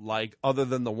 right? Like other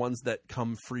than the ones that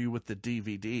come free with the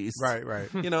DVDs, right.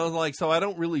 So I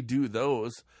don't really do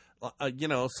those.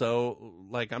 So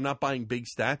like I'm not buying big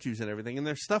statues and everything, and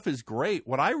their stuff is great.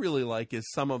 What I really like is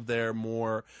some of their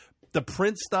more the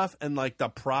print stuff and like the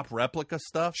prop replica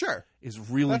stuff. Sure, is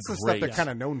really that's the great. stuff they're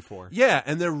kind of known for. Yeah,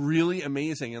 and they're really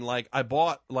amazing. And like I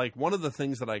bought like one of the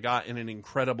things that I got in an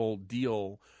incredible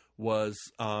deal was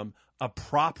a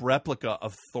prop replica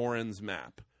of Thorin's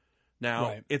map.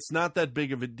 Now it's not that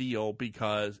big of a deal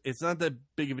because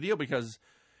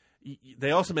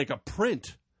they also make a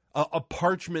print. A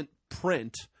parchment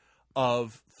print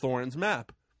of Thorin's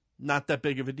map. Not that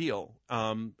big of a deal.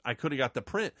 I could have got the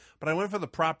print, but I went for the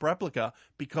prop replica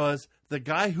because the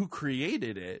guy who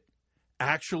created it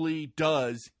actually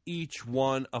does each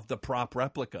one of the prop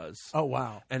replicas. Oh,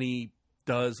 wow. And he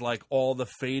does like all the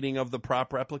fading of the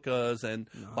prop replicas and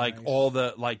like all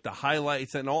the like the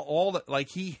highlights and all the like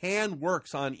he hand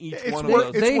works on each one of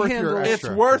those. It's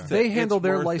worth it. They handle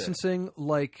their licensing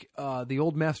like the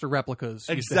old master replicas.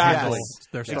 Exactly.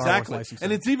 Their Star Wars licensing.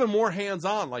 And it's even more hands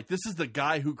on. Like this is the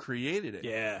guy who created it.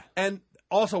 Yeah. And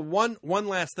also one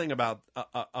last thing about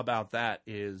that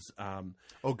is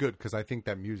oh good because I think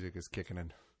that music is kicking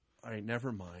in. All right,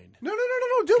 never mind. No,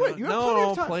 do it. You have plenty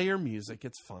of time. Play your music.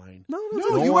 It's fine. No,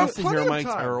 one wants to hear my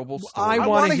terrible story. I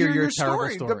want to hear your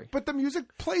terrible story. But the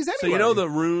music plays anyway. So you know the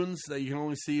runes that you can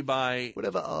only see by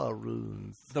whatever are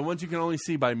runes. The ones you can only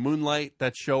see by moonlight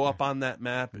that show up on that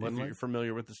map. If you're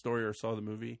familiar with the story or saw the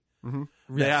movie,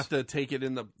 they have to take it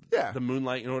in the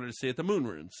moonlight in order to see it. The moon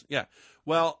runes. Yeah.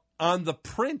 Well, on the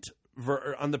print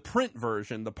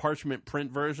version, the parchment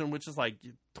print version, which is like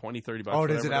 $20-$30. Oh,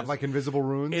 does it have like invisible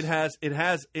runes? It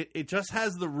just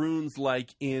has the runes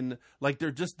like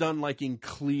they're just done like in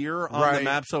clear on the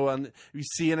map, so you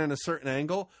see it in a certain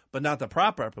angle, but not the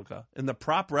prop replica. In the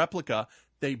prop replica,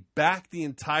 they back the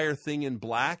entire thing in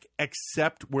black,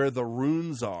 except where the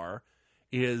runes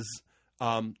is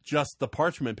just the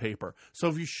parchment paper. So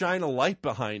if you shine a light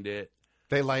behind it,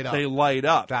 they light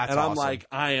up. That's and I'm awesome. like,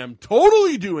 I am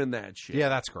totally doing that shit. Yeah,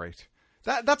 that's great.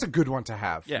 That's a good one to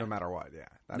have, no matter what. Yeah.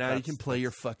 Now you can play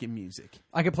your fucking music.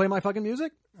 I can play my fucking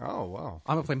music? Oh, wow.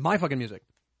 I'm going to play my fucking music.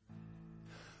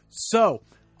 So,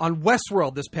 on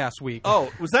Westworld this past week.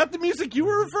 Oh, was that the music you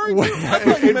were referring to?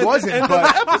 It wasn't,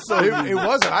 but it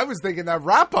wasn't. I was thinking that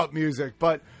wrap-up music,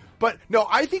 but no,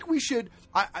 I think we should.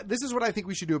 This is what I think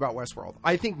we should do about Westworld.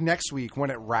 I think next week when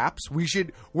it wraps,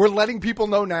 we're letting people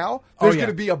know now there's going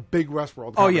to be a big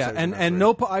Westworld. Oh yeah, and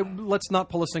let's not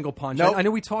pull a single punch. Nope. I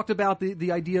know we talked about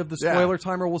the idea of the spoiler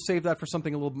timer. We'll save that for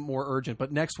something a little bit more urgent.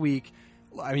 But next week,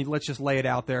 I mean, let's just lay it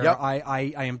out there. Yep.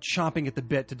 I am chomping at the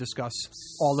bit to discuss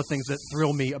all the things that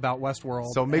thrill me about Westworld.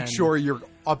 So make sure you're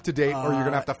up to date, or you're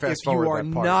going to have to fast forward that part.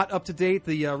 If you are not up to date,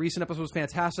 the recent episode was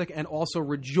fantastic, and also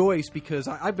rejoice because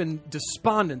I've been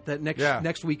despondent that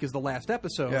next week is the last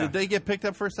episode. Yeah. Did they get picked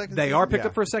up for a second season? They are picked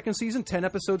up for a second season,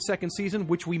 10-episode second season,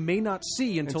 which we may not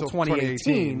see until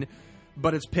 2018,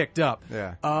 but it's picked up.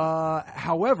 Yeah.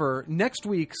 However, next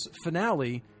week's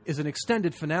finale is an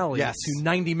extended finale to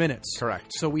 90 minutes.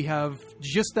 Correct. So we have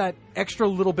just that extra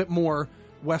little bit more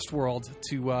Westworld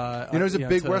to... you know who's a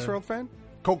big Westworld fan?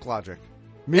 Coke Logic.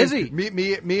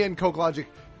 Me and Coke Logic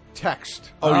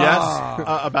text. Oh,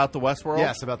 yes? About the Westworld?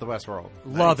 Yes, about the Westworld.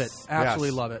 Love it.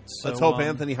 Absolutely love it. So, let's hope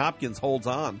Anthony Hopkins holds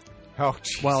on. Oh,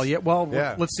 geez. Well,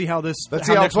 let's see how this... Let's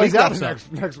see how it plays out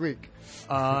next week.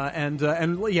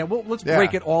 Let's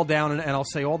break it all down, and I'll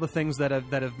say all the things that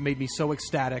have made me so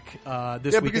ecstatic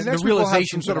this week. Because next week we'll have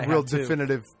some sort of real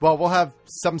definitive. Well, we'll have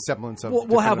some semblance of.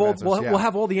 We'll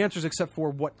have all the answers except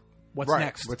for what what's Right.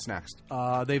 next. What's next?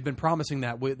 They've been promising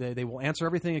that they will answer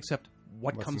everything except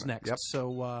what What's comes next. Yep.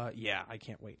 So yeah, I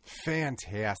can't wait.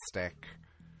 Fantastic.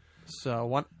 So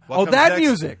what? What Oh, comes that next?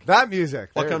 music. That music.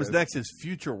 What There it comes is. next is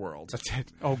Future World. That's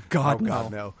it. Oh God, Oh, no.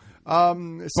 God, no.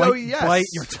 So yes, bite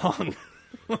your tongue.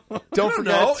 Don't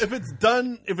forget. No, if it's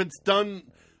done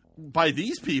by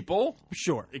these people,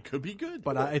 Sure. it could be good.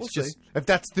 But it's We'll just see. If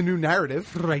that's the new narrative.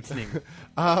 frightening.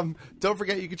 Don't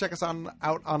forget, you can check us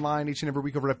out online each and every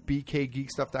week over at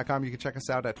bkgeekstuff.com. You can check us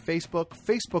out at Facebook,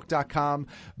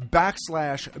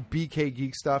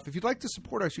 facebook.com/bkgeekstuff. If you'd like to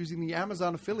support us using the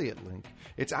Amazon affiliate link,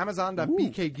 it's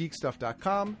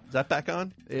amazon.bkgeekstuff.com. Is that back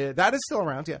on? That is still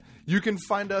around, yeah. You can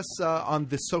find us on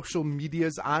the social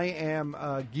medias. I am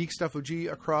Geek Stuff OG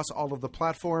across all of the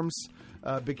platforms.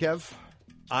 Big Kev?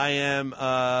 I am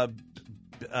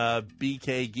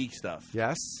BK Geek Stuff.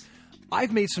 Yes.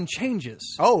 I've made some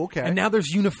changes. Oh, okay. And now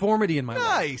there's uniformity in my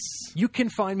life. Nice. You can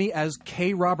find me as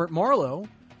K. Robert Marlowe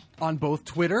on both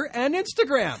Twitter and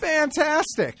Instagram.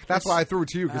 Fantastic. That's why I threw it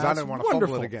to you, because I That's didn't want to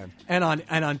wonderful. fumble it again. And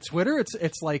on Twitter,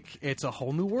 it's like it's a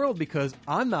whole new world because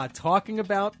I'm not talking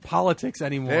about politics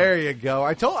anymore. There you go.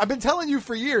 I've been telling you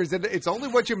for years that it's only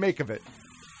what you make of it.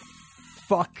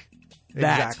 Fuck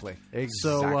that. Exactly.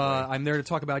 So I'm there to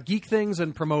talk about geek things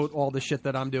and promote all the shit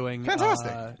that I'm doing.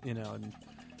 Fantastic. And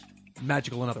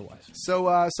magical and otherwise.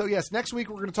 So yes, next week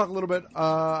we're going to talk a little bit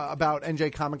about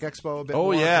NJ Comic Expo a bit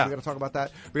more. Yeah. We're going to talk about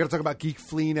that. We're going to talk about Geek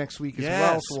Flea next week as Yes.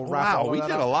 well. So we'll wrap all of we that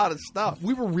did up. a lot of stuff.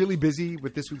 We were really busy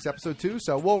with this week's episode too,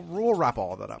 so we'll wrap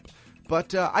all of that up.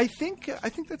 But I think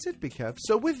that's it, Big Kev.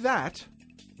 So with that,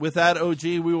 OG,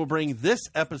 we will bring this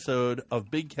episode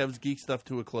of Big Kev's Geek Stuff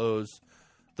to a close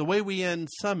the way we end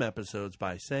some episodes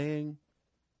by saying,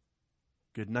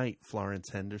 good night, Florence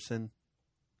Henderson,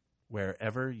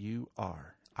 wherever you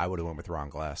are. I would have went with Ron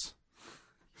Glass.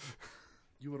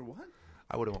 You would have what?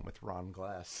 I would have went with Ron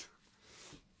Glass.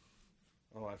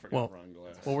 Oh, I forgot Well, Ron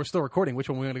Glass. well, we're still recording. Which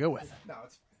one are we going to go with? No,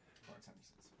 it's Florence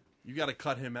Henderson. You got to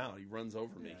cut him out. He runs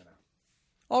over me.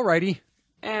 Alrighty.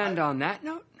 And on that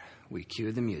note, we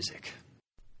cue the music.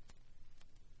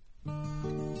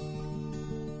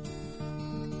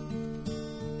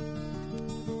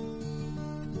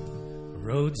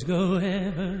 Roads go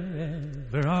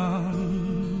ever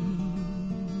on,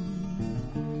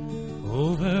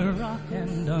 over rock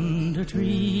and under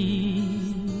tree,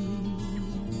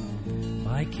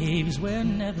 by caves where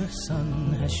never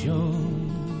sun has shone,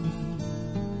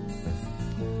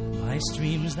 by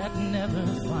streams that never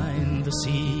find the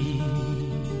sea.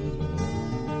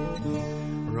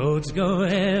 Roads go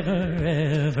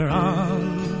ever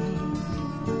on,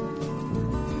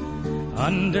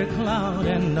 under cloud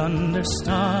and under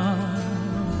star,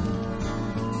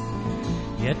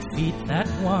 yet feet that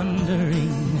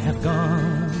wandering have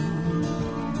gone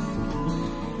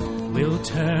will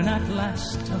turn at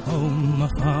last to home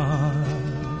afar.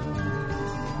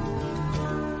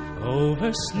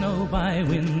 Over snow by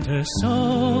winter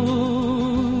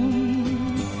sown,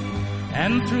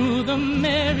 and through the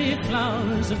merry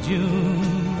flowers of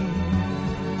June,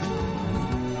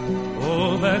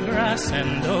 over grass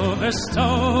and over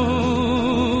stone,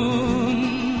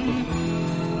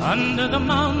 under the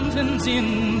mountains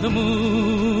in the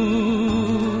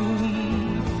moon,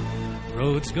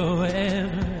 roads go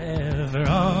ever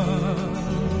on,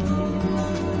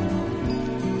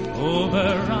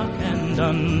 over rock and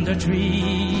under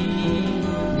tree,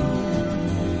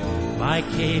 by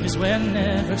caves where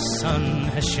never sun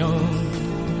has shone,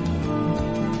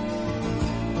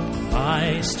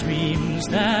 by streams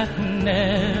that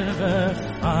never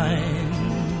find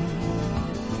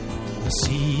the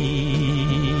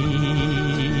sea.